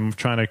I'm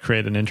trying to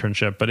create an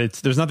internship, but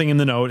there's nothing in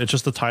the note. It's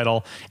just the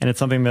title, and it's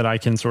something that I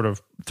can sort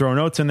of throw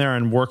notes in there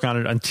and work on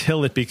it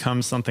until it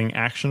becomes something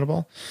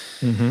actionable.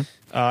 Mm-hmm.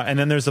 And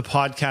then there's the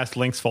podcast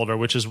links folder,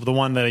 which is the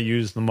one that I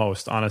use the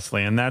most,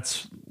 honestly. And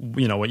that's,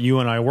 what you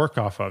and I work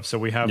off of. So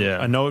we have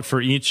a note for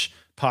each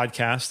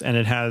podcast, and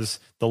it has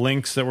the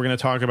links that we're going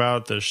to talk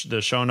about, the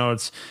show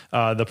notes.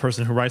 The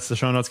person who writes the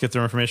show notes gets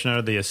their information out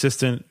of the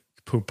assistant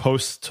who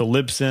posts to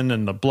Libsyn,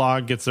 and the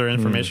blog gets their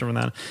information from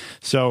that.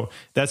 So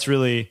that's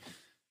really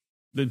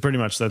pretty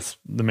much, that's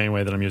the main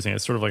way that I'm using it.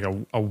 It's sort of like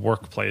a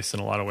workplace in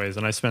a lot of ways.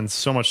 And I spend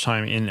so much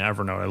time in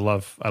Evernote. I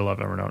love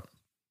Evernote.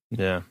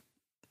 Yeah.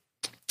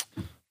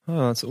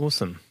 Oh, that's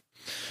awesome.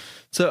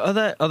 So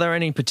are there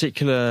any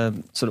particular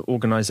sort of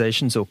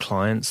organizations or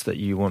clients that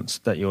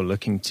you're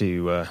looking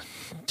to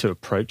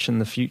approach in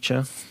the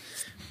future?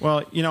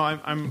 Well,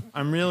 I'm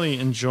really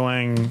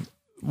enjoying.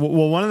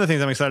 Well, one of the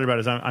things I'm excited about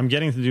is I'm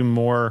getting to do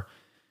more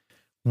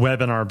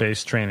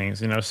webinar-based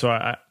trainings. So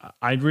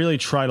I really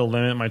try to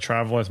limit my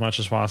travel as much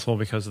as possible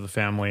because of the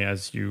family,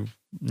 as you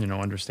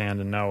understand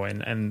and know.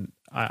 And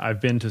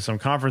I've been to some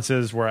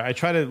conferences where I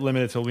try to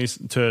limit it to at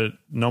least to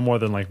no more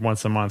than like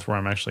once a month where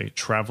I'm actually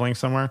traveling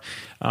somewhere.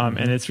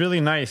 And it's really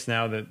nice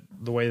now that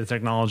the way the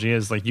technology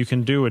is, like you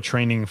can do a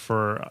training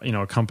for,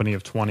 a company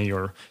of 20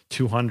 or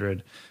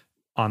 200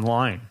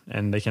 online,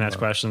 and they can ask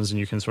questions and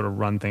you can sort of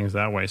run things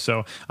that way.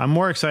 So I'm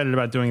more excited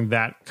about doing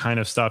that kind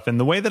of stuff. And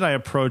the way that I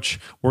approach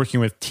working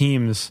with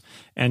teams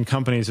and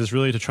companies is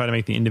really to try to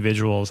make the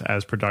individuals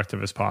as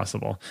productive as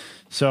possible.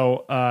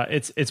 So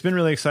it's been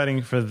really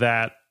exciting for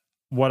that.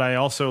 What I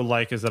also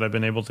like is that I've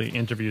been able to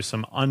interview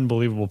some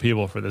unbelievable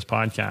people for this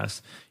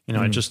podcast.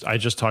 I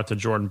just talked to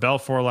Jordan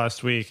Belfort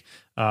last week.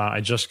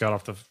 I just got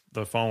off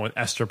the phone with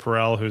Esther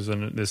Perel, who's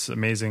this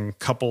amazing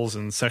couples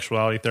and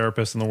sexuality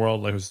therapist in the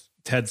world, who's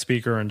TED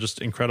speaker and just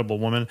incredible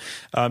woman.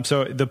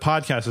 So the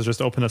podcast has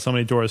just opened up so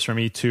many doors for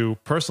me to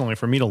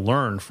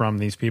learn from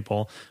these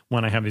people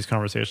when I have these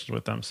conversations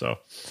with them. So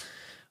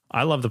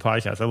I love the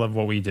podcast. I love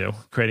what we do,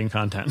 creating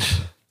content.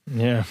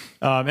 Yeah.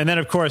 And then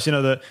of course,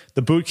 the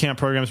boot camp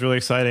program is really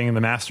exciting, and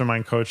the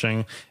mastermind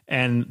coaching.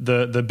 And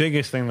the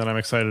biggest thing that I'm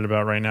excited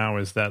about right now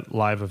is that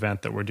live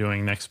event that we're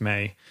doing next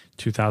May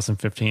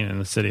 2015 in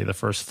the city, the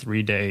first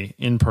 3-day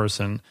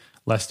in-person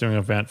Less Doing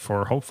event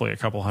for hopefully a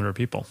couple hundred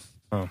people.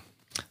 Oh.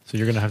 So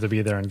you're going to have to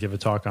be there and give a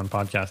talk on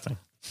podcasting.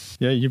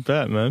 Yeah, you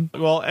bet, man.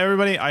 Well,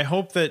 everybody, I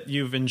hope that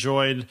you've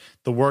enjoyed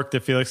the work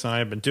that Felix and I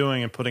have been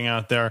doing and putting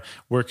out there.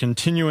 We're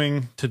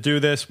continuing to do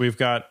this. We've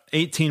got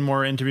 18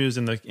 more interviews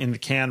in the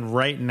can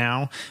right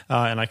now,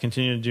 and I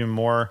continue to do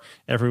more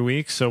every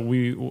week. So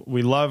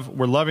we're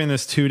loving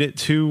this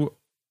two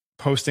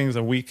postings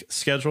a week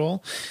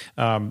schedule.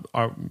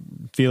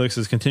 Felix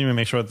is continuing to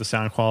make sure that the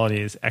sound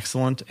quality is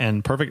excellent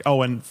and perfect.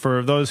 Oh, and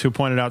for those who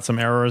pointed out some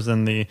errors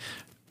in the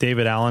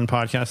David Allen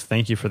podcast,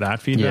 thank you for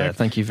that feedback. Yeah,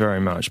 thank you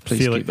very much.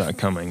 Please keep that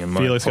coming. And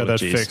Felix got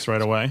that fixed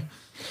right away.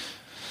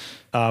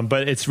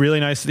 But it's really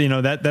nice,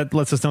 that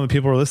lets us know that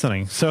people are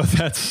listening. So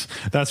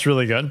that's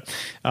really good.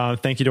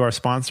 Thank you to our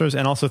sponsors,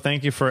 and also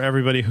thank you for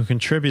everybody who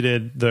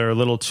contributed their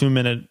little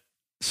 2-minute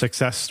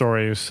success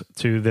stories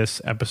to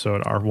this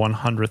episode, our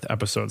 100th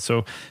episode.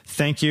 So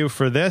thank you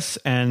for this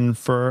and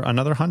for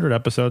another 100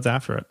 episodes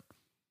after it.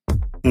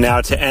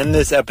 Now, to end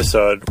this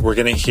episode, we're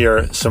going to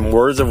hear some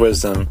words of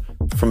wisdom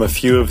from a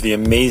few of the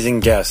amazing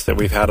guests that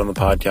we've had on the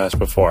podcast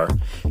before.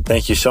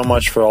 Thank you so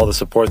much for all the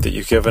support that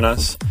you've given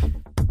us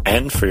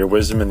and for your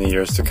wisdom in the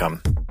years to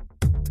come.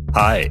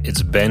 Hi,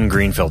 it's Ben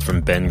Greenfield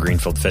from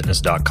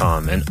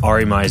bengreenfieldfitness.com, and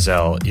Ari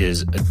Meisel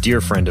is a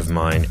dear friend of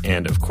mine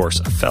and, of course,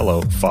 a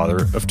fellow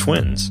father of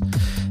twins.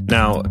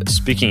 Now,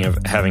 speaking of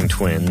having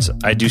twins,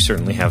 I do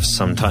certainly have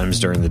some times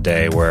during the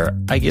day where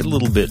I get a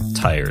little bit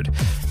tired,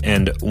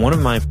 and one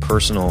of my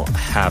personal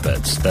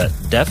habits that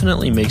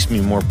definitely makes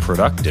me more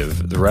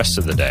productive the rest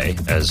of the day,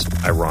 as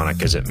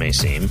ironic as it may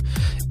seem,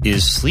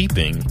 is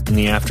sleeping in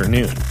the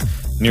afternoon.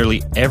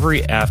 Nearly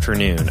every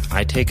afternoon,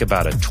 I take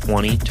about a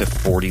 20 to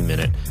 40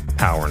 minute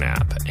power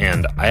nap,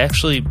 and I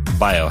actually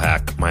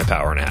biohack my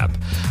power nap.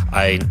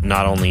 I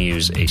not only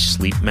use a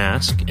sleep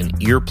mask and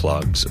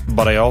earplugs,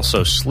 but I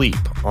also sleep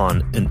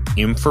on an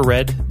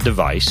infrared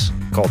device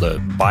called a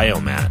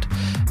biomat,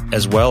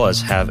 as well as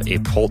have a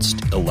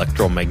pulsed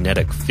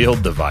electromagnetic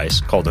field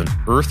device called an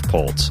earth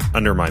pulse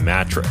under my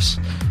mattress.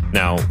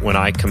 Now, when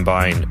I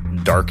combine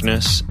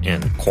darkness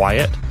and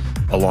quiet,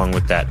 along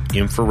with that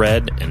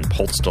infrared and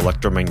pulsed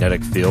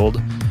electromagnetic field,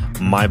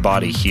 my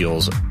body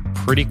heals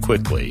pretty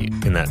quickly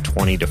in that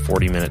 20 to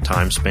 40 minute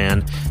time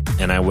span,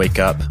 and I wake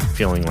up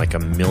feeling like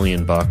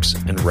 $1,000,000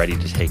 and ready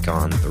to take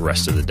on the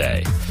rest of the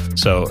day.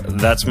 So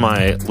that's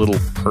my little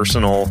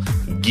personal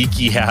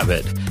geeky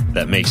habit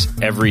that makes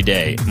every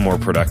day more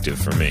productive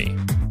for me.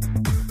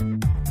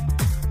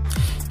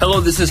 Hello,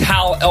 this is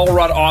Hal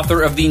Elrod,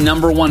 author of the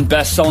 #1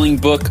 best-selling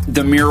book,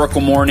 The Miracle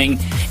Morning,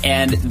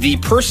 and the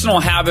personal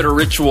habit or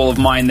ritual of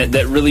mine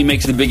that really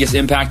makes the biggest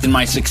impact in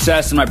my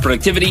success and my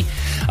productivity.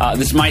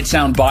 This might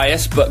sound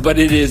biased, but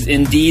it is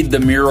indeed the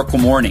Miracle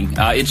Morning.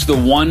 It's the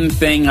one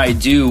thing I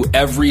do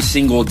every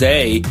single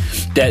day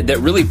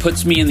that really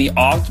puts me in the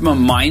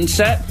optimum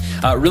mindset,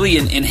 really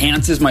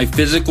enhances my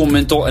physical,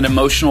 mental, and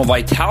emotional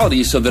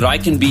vitality so that I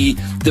can be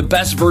the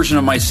best version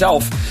of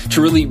myself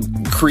to really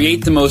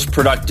create the most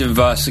productive,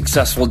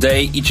 successful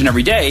day each and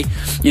every day,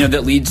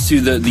 that leads to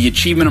the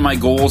achievement of my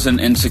goals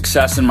and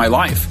success in my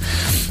life.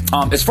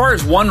 As far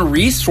as one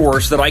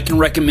resource that I can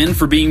recommend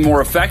for being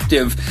more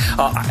effective,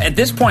 at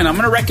this point, I'm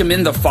going to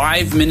recommend the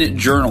 5-minute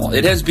journal.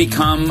 It has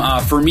become,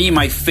 for me,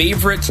 my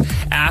favorite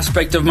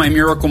aspect of my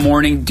Miracle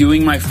Morning,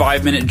 doing my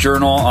 5-minute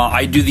journal.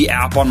 I do the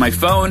app on my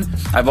phone.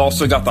 I've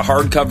also got the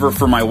hardcover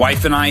for my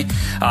wife and I.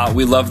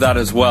 We love that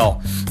as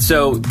well.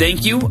 So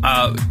thank you.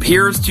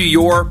 Here's to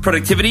your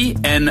productivity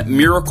and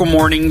Miracle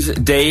Mornings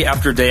day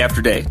after day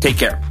after day. Take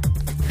care.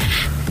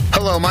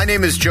 Hello, my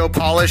name is Joe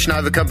Polish, and I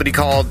have a company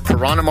called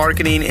Piranha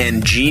Marketing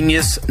and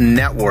Genius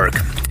Network.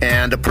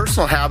 And a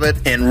personal habit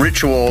and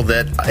ritual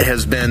that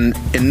has been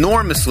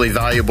enormously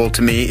valuable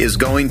to me is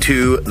going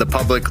to the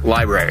public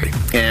library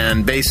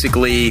and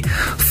basically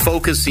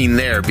focusing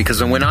there.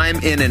 Because when I'm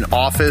in an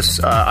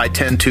office, I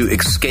tend to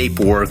escape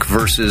work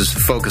versus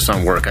focus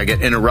on work. I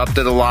get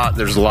interrupted a lot.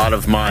 There's a lot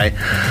of my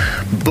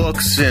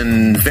books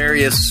and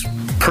various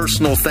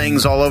personal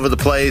things all over the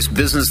place,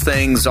 business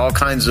things, all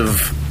kinds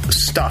of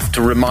stuff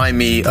to remind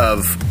me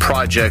of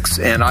projects,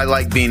 and I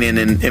like being in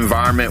an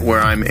environment where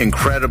I'm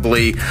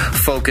incredibly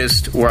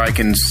focused, where I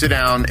can sit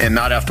down and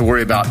not have to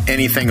worry about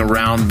anything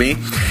around me.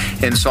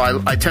 And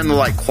so I tend to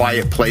like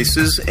quiet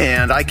places,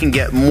 and I can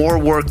get more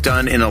work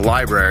done in a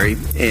library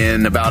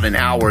in about an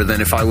hour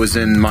than if I was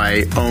in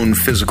my own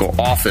physical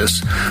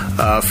office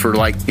for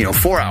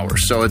 4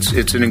 hours. So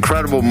it's an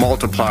incredible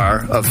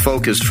multiplier of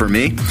focus for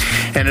me.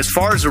 And as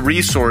far as a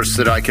resource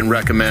that I can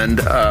recommend,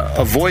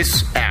 a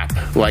voice app,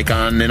 like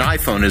on an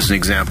iPhone as an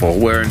example,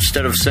 where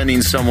instead of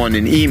sending someone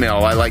an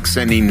email, I like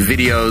sending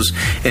videos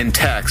and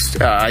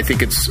text. I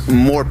think it's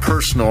more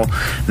personal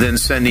than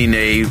sending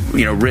a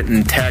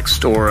written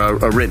text or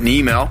a written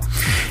email,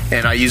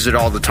 and I use it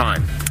all the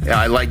time.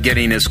 I like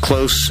getting as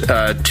close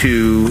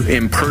to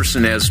in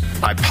person as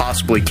I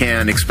possibly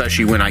can,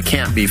 especially when I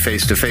can't be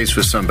face-to-face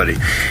with somebody.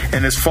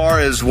 And as far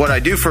as what I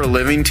do for a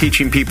living,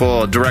 teaching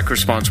people direct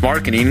response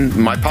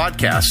marketing, my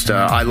podcast,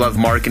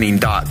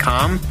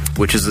 ilovemarketing.com,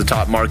 which is the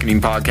top marketing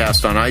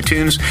podcast on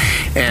iTunes,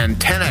 and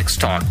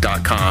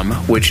 10xtalk.com,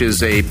 which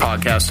is a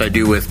podcast I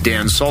do with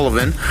Dan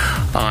Sullivan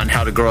on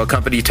how to grow a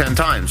company 10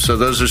 times. So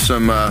those are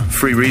some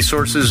free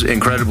resources,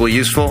 incredibly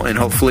useful, and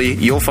hopefully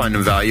you'll find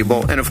them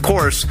valuable. And of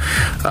course,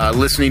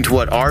 listening to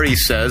what Ari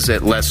says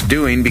at Less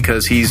Doing,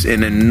 because he's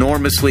an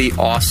enormously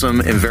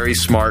awesome and very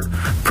smart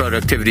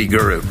productivity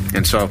guru.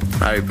 And so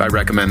I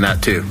recommend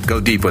that too. Go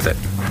deep with it.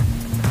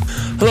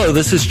 Hello,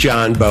 this is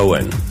John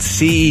Bowen,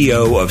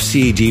 CEO of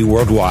CEG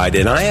Worldwide,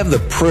 and I have the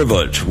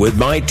privilege with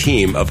my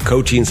team of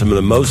coaching some of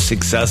the most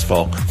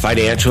successful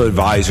financial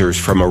advisors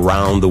from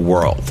around the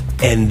world.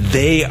 And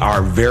they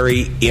are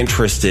very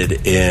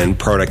interested in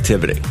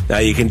productivity. Now,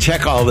 you can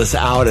check all this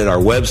out at our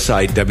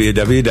website,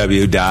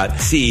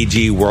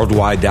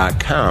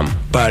 www.cegworldwide.com.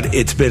 But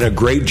it's been a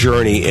great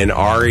journey, and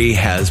Ari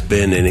has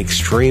been an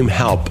extreme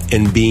help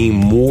in being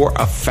more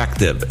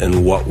effective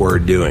in what we're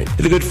doing. I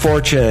had the good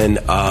fortune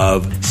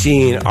of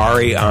seeing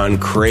Ari on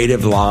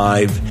Creative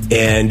Live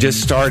and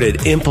just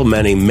started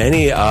implementing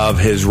many of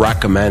his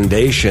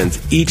recommendations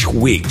each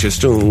week, just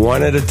doing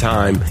one at a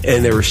time.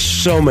 And there were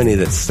so many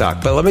that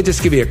stuck. But let me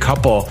just give you a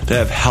couple that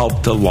have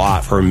helped a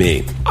lot for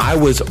me. I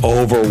was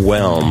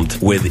overwhelmed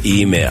with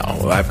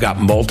email. I've got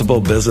multiple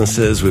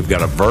businesses. We've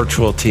got a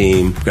virtual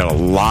team. We've got a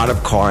lot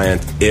of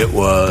clients. It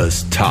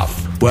was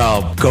tough.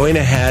 Well, going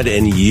ahead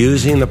and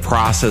using the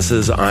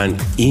processes on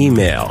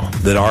email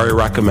that Ari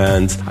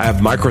recommends. I have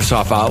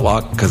Microsoft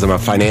Outlook because I'm a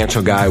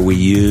financial guy. We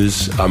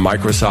use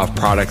Microsoft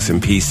products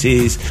and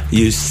PCs.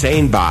 Use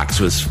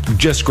SaneBox, was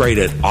just great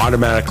at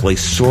automatically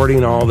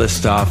sorting all this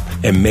stuff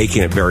and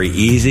making it very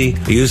easy.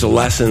 I use the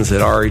lessons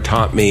that Ari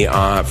taught me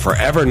for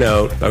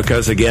Evernote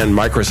because, again,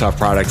 Microsoft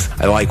products,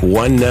 I like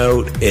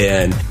OneNote,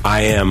 and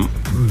I am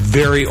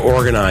very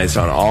organized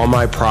on all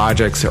my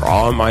projects. They're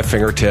all at my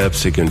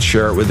fingertips. You can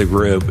share it with the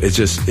group.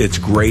 It's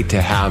great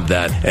to have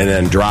that. And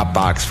then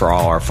Dropbox for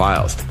all our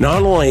files.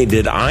 Not only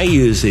did I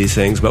use these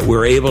things, but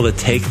we're able to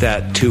take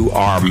that to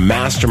our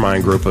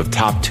mastermind group of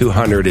top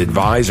 200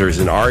 advisors.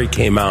 And Ari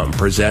came out and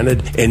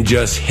presented and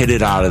just hit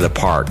it out of the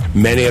park.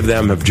 Many of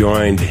them have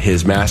joined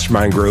his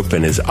mastermind group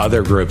and his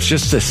other groups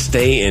just to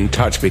stay in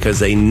touch because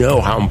they know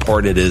how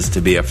important it is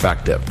to be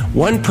effective.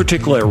 One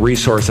particular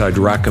resource I'd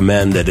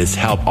recommend that has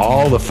helped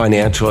all the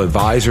financial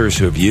advisors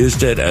who have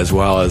used it, as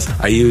well as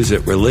I use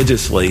it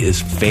religiously,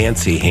 is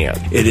Fancy Hand.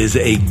 It is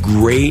a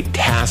great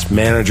task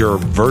manager,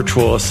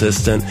 virtual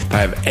assistant. If I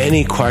have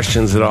any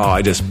questions at all,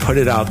 I just put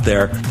it out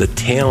there. The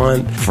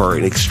talent for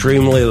an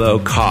extremely low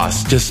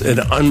cost, just an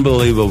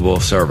unbelievable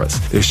service.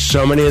 There's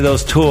so many of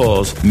those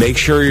tools. Make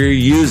sure you're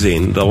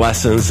using the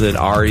lessons that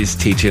Ari's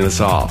teaching us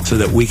all so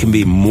that we can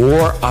be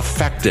more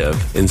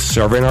effective in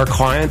serving our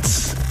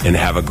clients and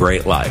have a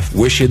great life.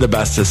 Wish you the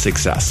best of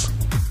success.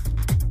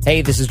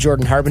 Hey, this is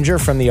Jordan Harbinger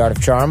from The Art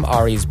of Charm,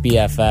 Ari's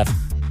BFF.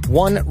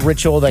 One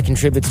ritual that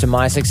contributes to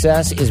my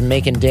success is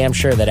making damn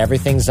sure that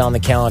everything's on the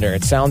calendar.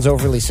 It sounds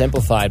overly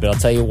simplified, but I'll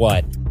tell you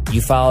what.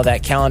 You follow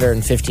that calendar in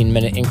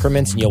 15-minute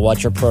increments and you'll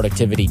watch your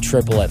productivity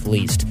triple at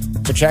least.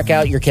 So check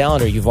out your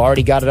calendar. You've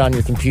already got it on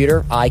your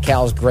computer.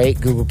 iCal's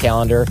great. Google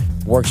Calendar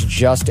works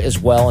just as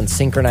well, and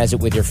synchronize it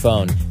with your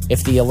phone.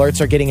 If the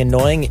alerts are getting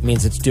annoying, it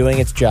means it's doing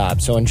its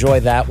job. So enjoy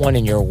that one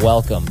and you're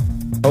welcome.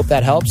 Hope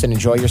that helps and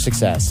enjoy your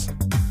success.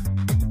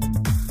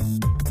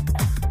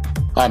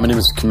 Hi, my name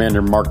is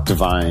Commander Mark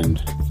Devine,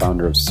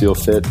 founder of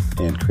SEALFIT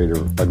and creator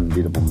of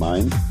Unbeatable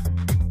Mind.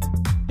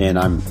 And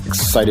I'm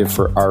excited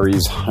for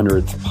Ari's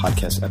 100th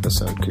podcast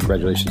episode.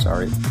 Congratulations,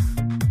 Ari.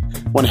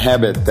 One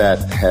habit that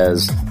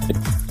has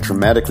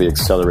dramatically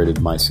accelerated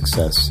my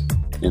success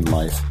in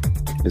life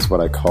is what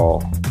I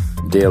call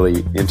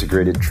daily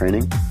integrated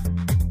training,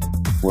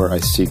 where I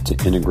seek to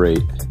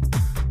integrate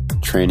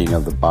training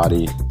of the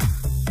body,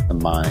 the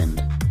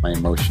mind, my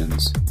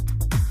emotions,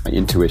 my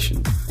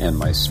intuition, and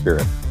my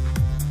spirit.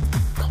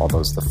 Call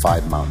those the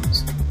 5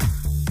 mountains.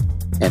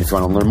 And if you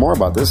want to learn more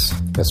about this,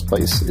 the best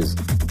place is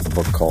a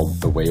book called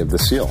The Way of the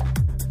SEAL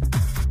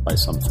by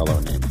some fellow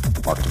named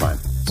Mark Devine.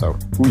 So,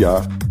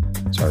 hoo-yah.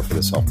 Sorry for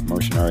the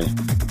self-promotion, Ari.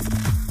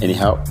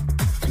 Anyhow,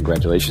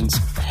 congratulations.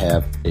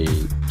 Have a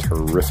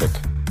terrific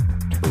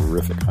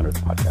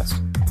 100th podcast.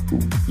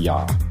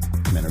 Hoo-yah.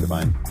 Commander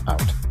Devine,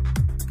 out.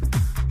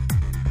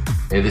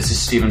 Hey, this is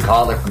Stephen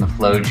Kotler from the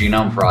Flow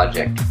Genome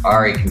Project.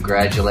 Ari,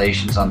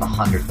 congratulations on the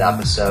 100th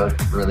episode.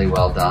 Really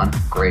well done.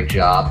 Great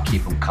job.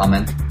 Keep them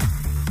coming.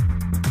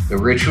 The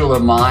ritual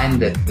of mine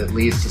that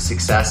leads to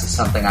success is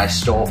something I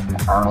stole from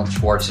Arnold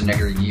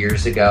Schwarzenegger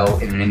years ago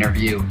in an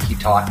interview. He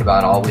talked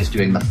about always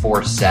doing the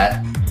 4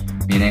 set,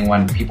 meaning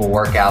when people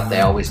work out,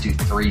 they always do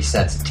 3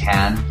 sets of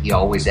 10. He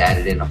always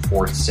added in a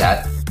 4th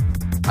set.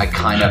 I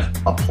kind of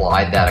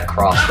applied that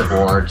across the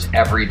board.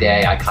 Every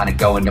day I kind of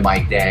go into my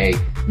day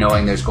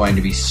knowing there's going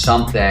to be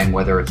something,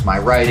 whether it's my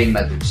writing,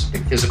 whether it's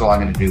physical, I'm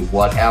going to do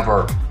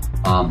whatever,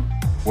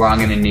 where I'm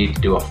going to need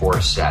to do a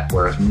 4th set.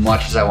 Where as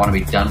much as I want to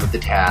be done with the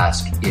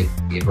task,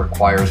 it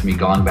requires me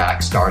going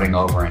back, starting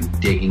over,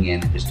 and digging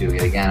in and just doing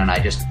it again. And I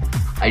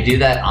do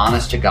that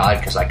honest to God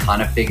because I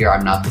kind of figure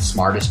I'm not the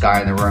smartest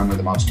guy in the room or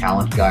the most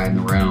talented guy in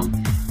the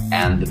room.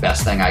 And the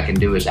best thing I can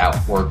do is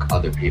outwork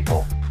other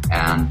people.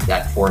 And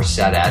that 4th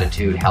set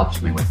attitude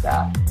helps me with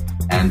that.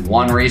 And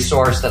one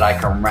resource that I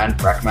can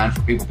recommend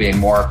for people being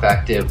more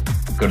effective,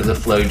 go to the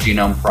Flow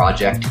Genome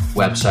Project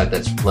website.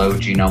 That's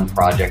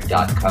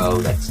flowgenomeproject.co.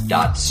 That's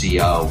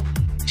 .co.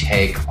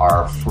 Take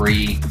our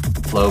free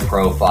flow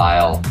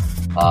profile,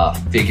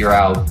 figure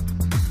out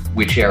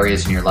which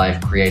areas in your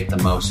life create the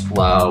most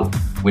flow,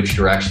 which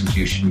directions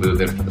you should move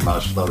in for the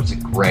most flow. It's a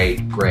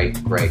great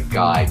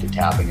guide to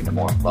tapping into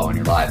more flow in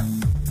your life.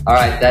 All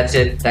right, that's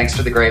it. Thanks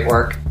for the great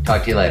work.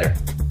 Talk to you later.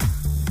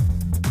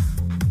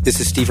 This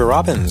is Steve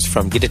Robbins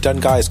from Get It Done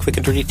Guys, quick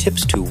and dirty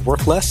tips to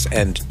work less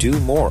and do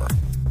more.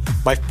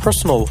 My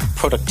personal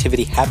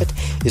productivity habit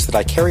is that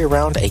I carry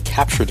around a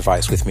capture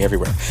device with me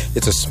everywhere.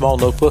 It's a small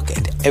notebook,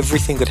 and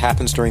everything that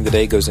happens during the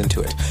day goes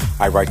into it.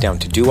 I write down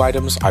to-do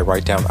items. I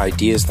write down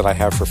ideas that I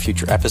have for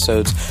future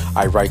episodes.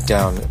 I write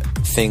down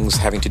things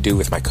having to do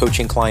with my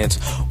coaching clients.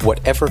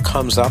 Whatever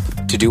comes up,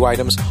 to-do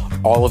items,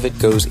 all of it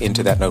goes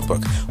into that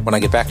notebook. When I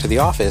get back to the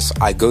office,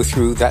 I go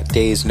through that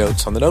day's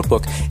notes on the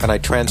notebook, and I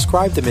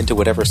transcribe them into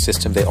whatever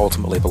system they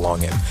ultimately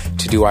belong in.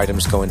 To-do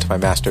items go into my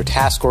master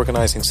task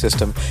organizing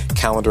system.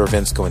 Calendar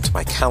events go into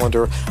my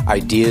calendar.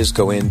 Ideas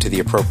go into the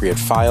appropriate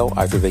file.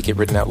 Either they get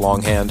written out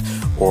longhand,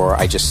 or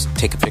I just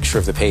take a picture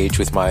of the page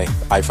with my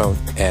iPhone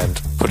and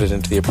put it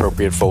into the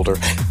appropriate folder,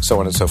 so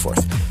on and so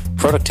forth.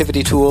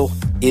 Productivity tool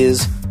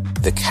is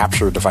the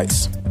capture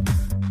device.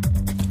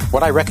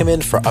 What I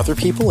recommend for other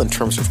people in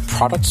terms of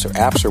products or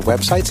apps or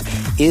websites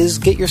is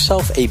get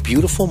yourself a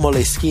beautiful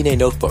Moleskine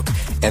notebook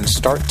and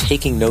start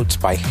taking notes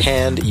by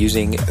hand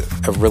using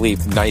a really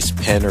nice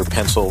pen or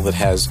pencil that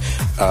has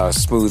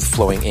smooth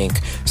flowing ink,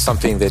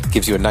 something that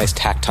gives you a nice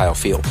tactile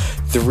feel.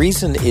 The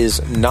reason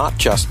is not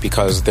just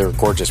because they're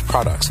gorgeous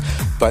products,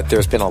 but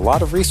there's been a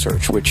lot of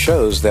research which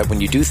shows that when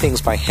you do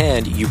things by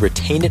hand, you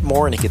retain it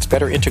more and it gets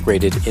better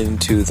integrated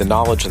into the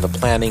knowledge and the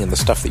planning and the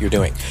stuff that you're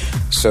doing.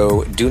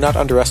 So do not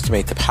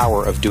underestimate the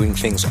power of doing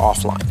things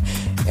offline.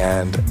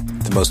 And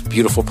the most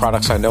beautiful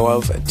products I know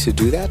of to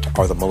do that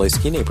are the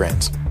Moleskine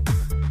brands.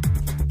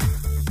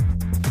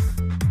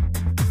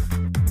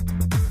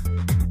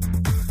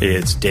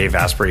 It's Dave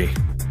Asprey,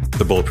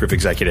 the Bulletproof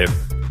Executive.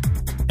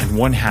 And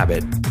one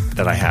habit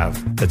that I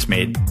have that's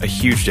made a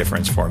huge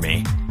difference for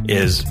me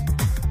is,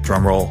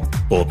 drumroll,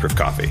 bulletproof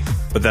coffee.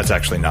 But that's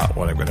actually not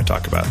what I'm going to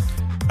talk about.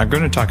 I'm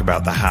going to talk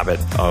about the habit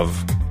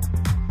of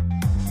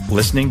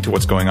listening to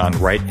what's going on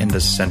right in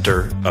the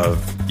center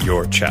of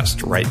your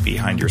chest, right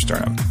behind your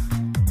sternum,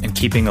 and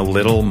keeping a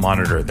little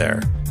monitor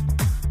there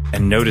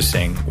and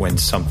noticing when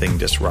something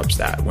disrupts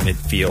that, when it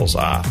feels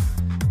off,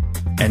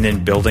 and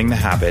then building the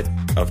habit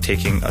of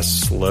taking a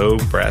slow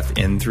breath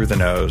in through the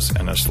nose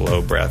and a slow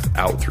breath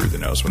out through the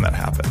nose when that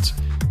happens.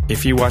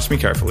 If you watch me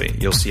carefully,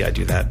 you'll see I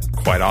do that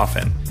quite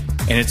often.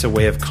 And it's a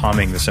way of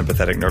calming the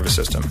sympathetic nervous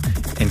system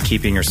and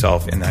keeping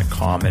yourself in that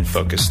calm and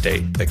focused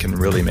state that can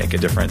really make a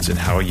difference in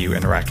how you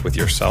interact with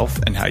yourself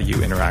and how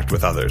you interact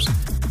with others.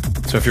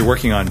 So if you're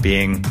working on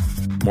being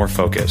more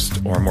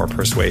focused or more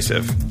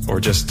persuasive or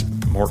just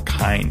more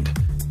kind,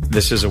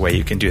 this is a way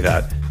you can do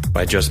that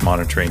by just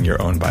monitoring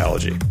your own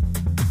biology.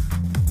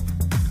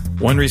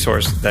 One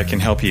resource that can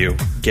help you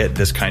get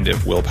this kind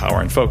of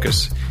willpower and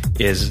focus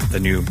is the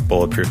new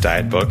Bulletproof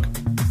Diet book.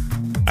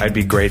 I'd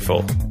be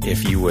grateful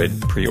if you would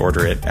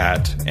pre-order it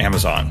at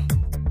Amazon.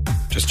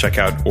 Just check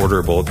out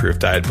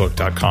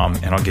orderbulletproofdietbook.com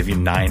and I'll give you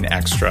 9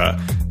 extra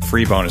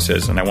free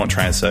bonuses, and I won't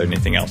try and sell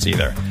anything else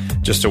either.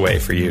 Just a way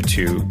for you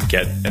to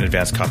get an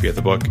advanced copy of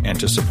the book and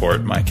to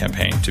support my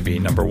campaign to be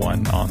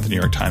 #1 on the New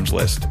York Times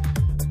list.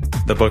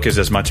 The book is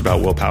as much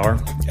about willpower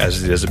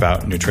as it is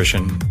about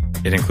nutrition.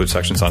 It includes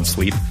sections on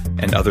sleep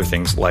and other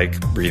things like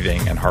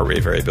breathing and heart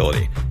rate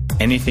variability.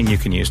 Anything you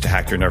can use to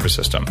hack your nervous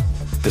system.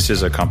 This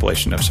is a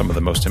compilation of some of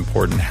the most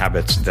important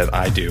habits that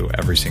I do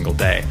every single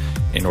day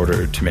in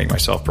order to make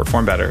myself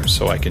perform better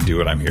so I can do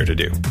what I'm here to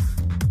do.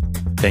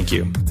 Thank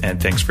you,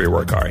 and thanks for your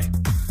work, Ari.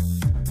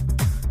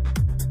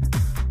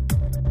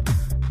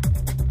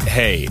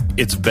 Hey,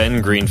 it's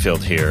Ben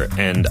Greenfield here,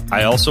 and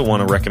I also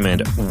want to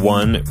recommend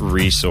one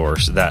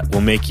resource that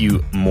will make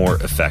you more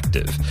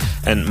effective.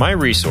 And my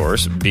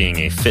resource, being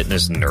a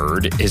fitness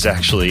nerd, is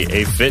actually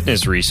a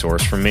fitness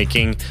resource for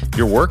making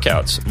your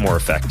workouts more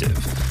effective.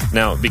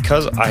 Now,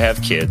 because I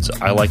have kids,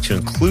 I like to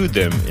include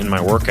them in my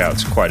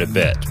workouts quite a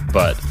bit,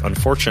 but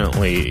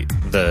unfortunately,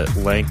 the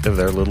length of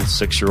their little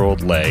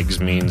 6-year-old legs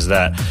means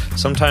that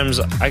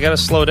sometimes I gotta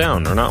slow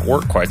down or not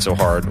work quite so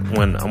hard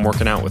when I'm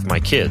working out with my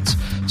kids.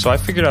 So I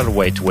figured out a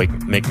way to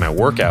make my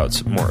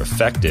workouts more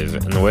effective,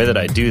 and the way that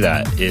I do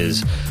that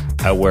is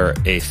I wear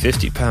a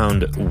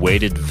 50-pound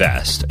weighted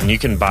vest, and you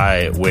can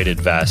buy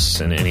weighted vests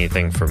in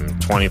anything from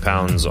 20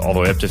 pounds all the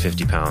way up to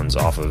 50 pounds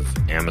off of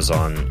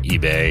Amazon,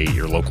 eBay,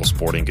 your local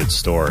sporting goods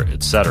store,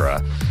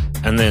 etc.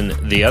 And then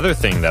the other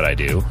thing that I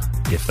do,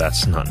 if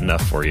that's not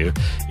enough for you,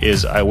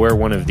 is I wear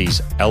one of these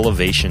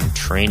elevation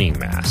training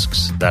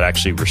masks that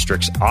actually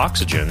restricts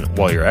oxygen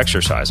while you're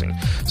exercising.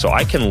 So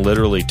I can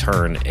literally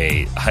turn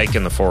a hike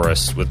in the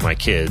forest with my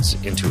kids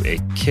into a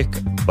kick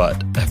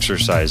butt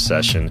exercise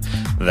session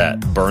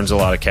that burns a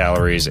lot of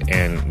calories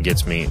and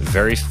gets me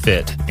very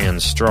fit and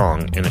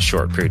strong in a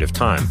short period of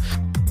time.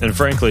 And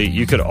frankly,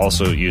 you could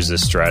also use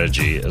this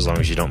strategy as long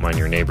as you don't mind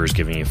your neighbors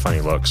giving you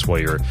funny looks while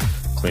you're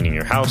cleaning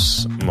your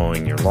house,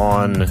 mowing your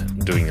lawn,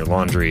 doing your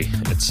laundry,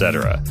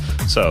 etc.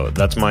 So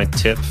that's my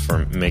tip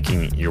for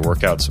making your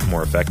workouts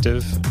more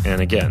effective.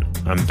 And again,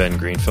 I'm Ben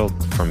Greenfield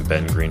from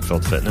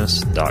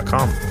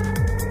bengreenfieldfitness.com.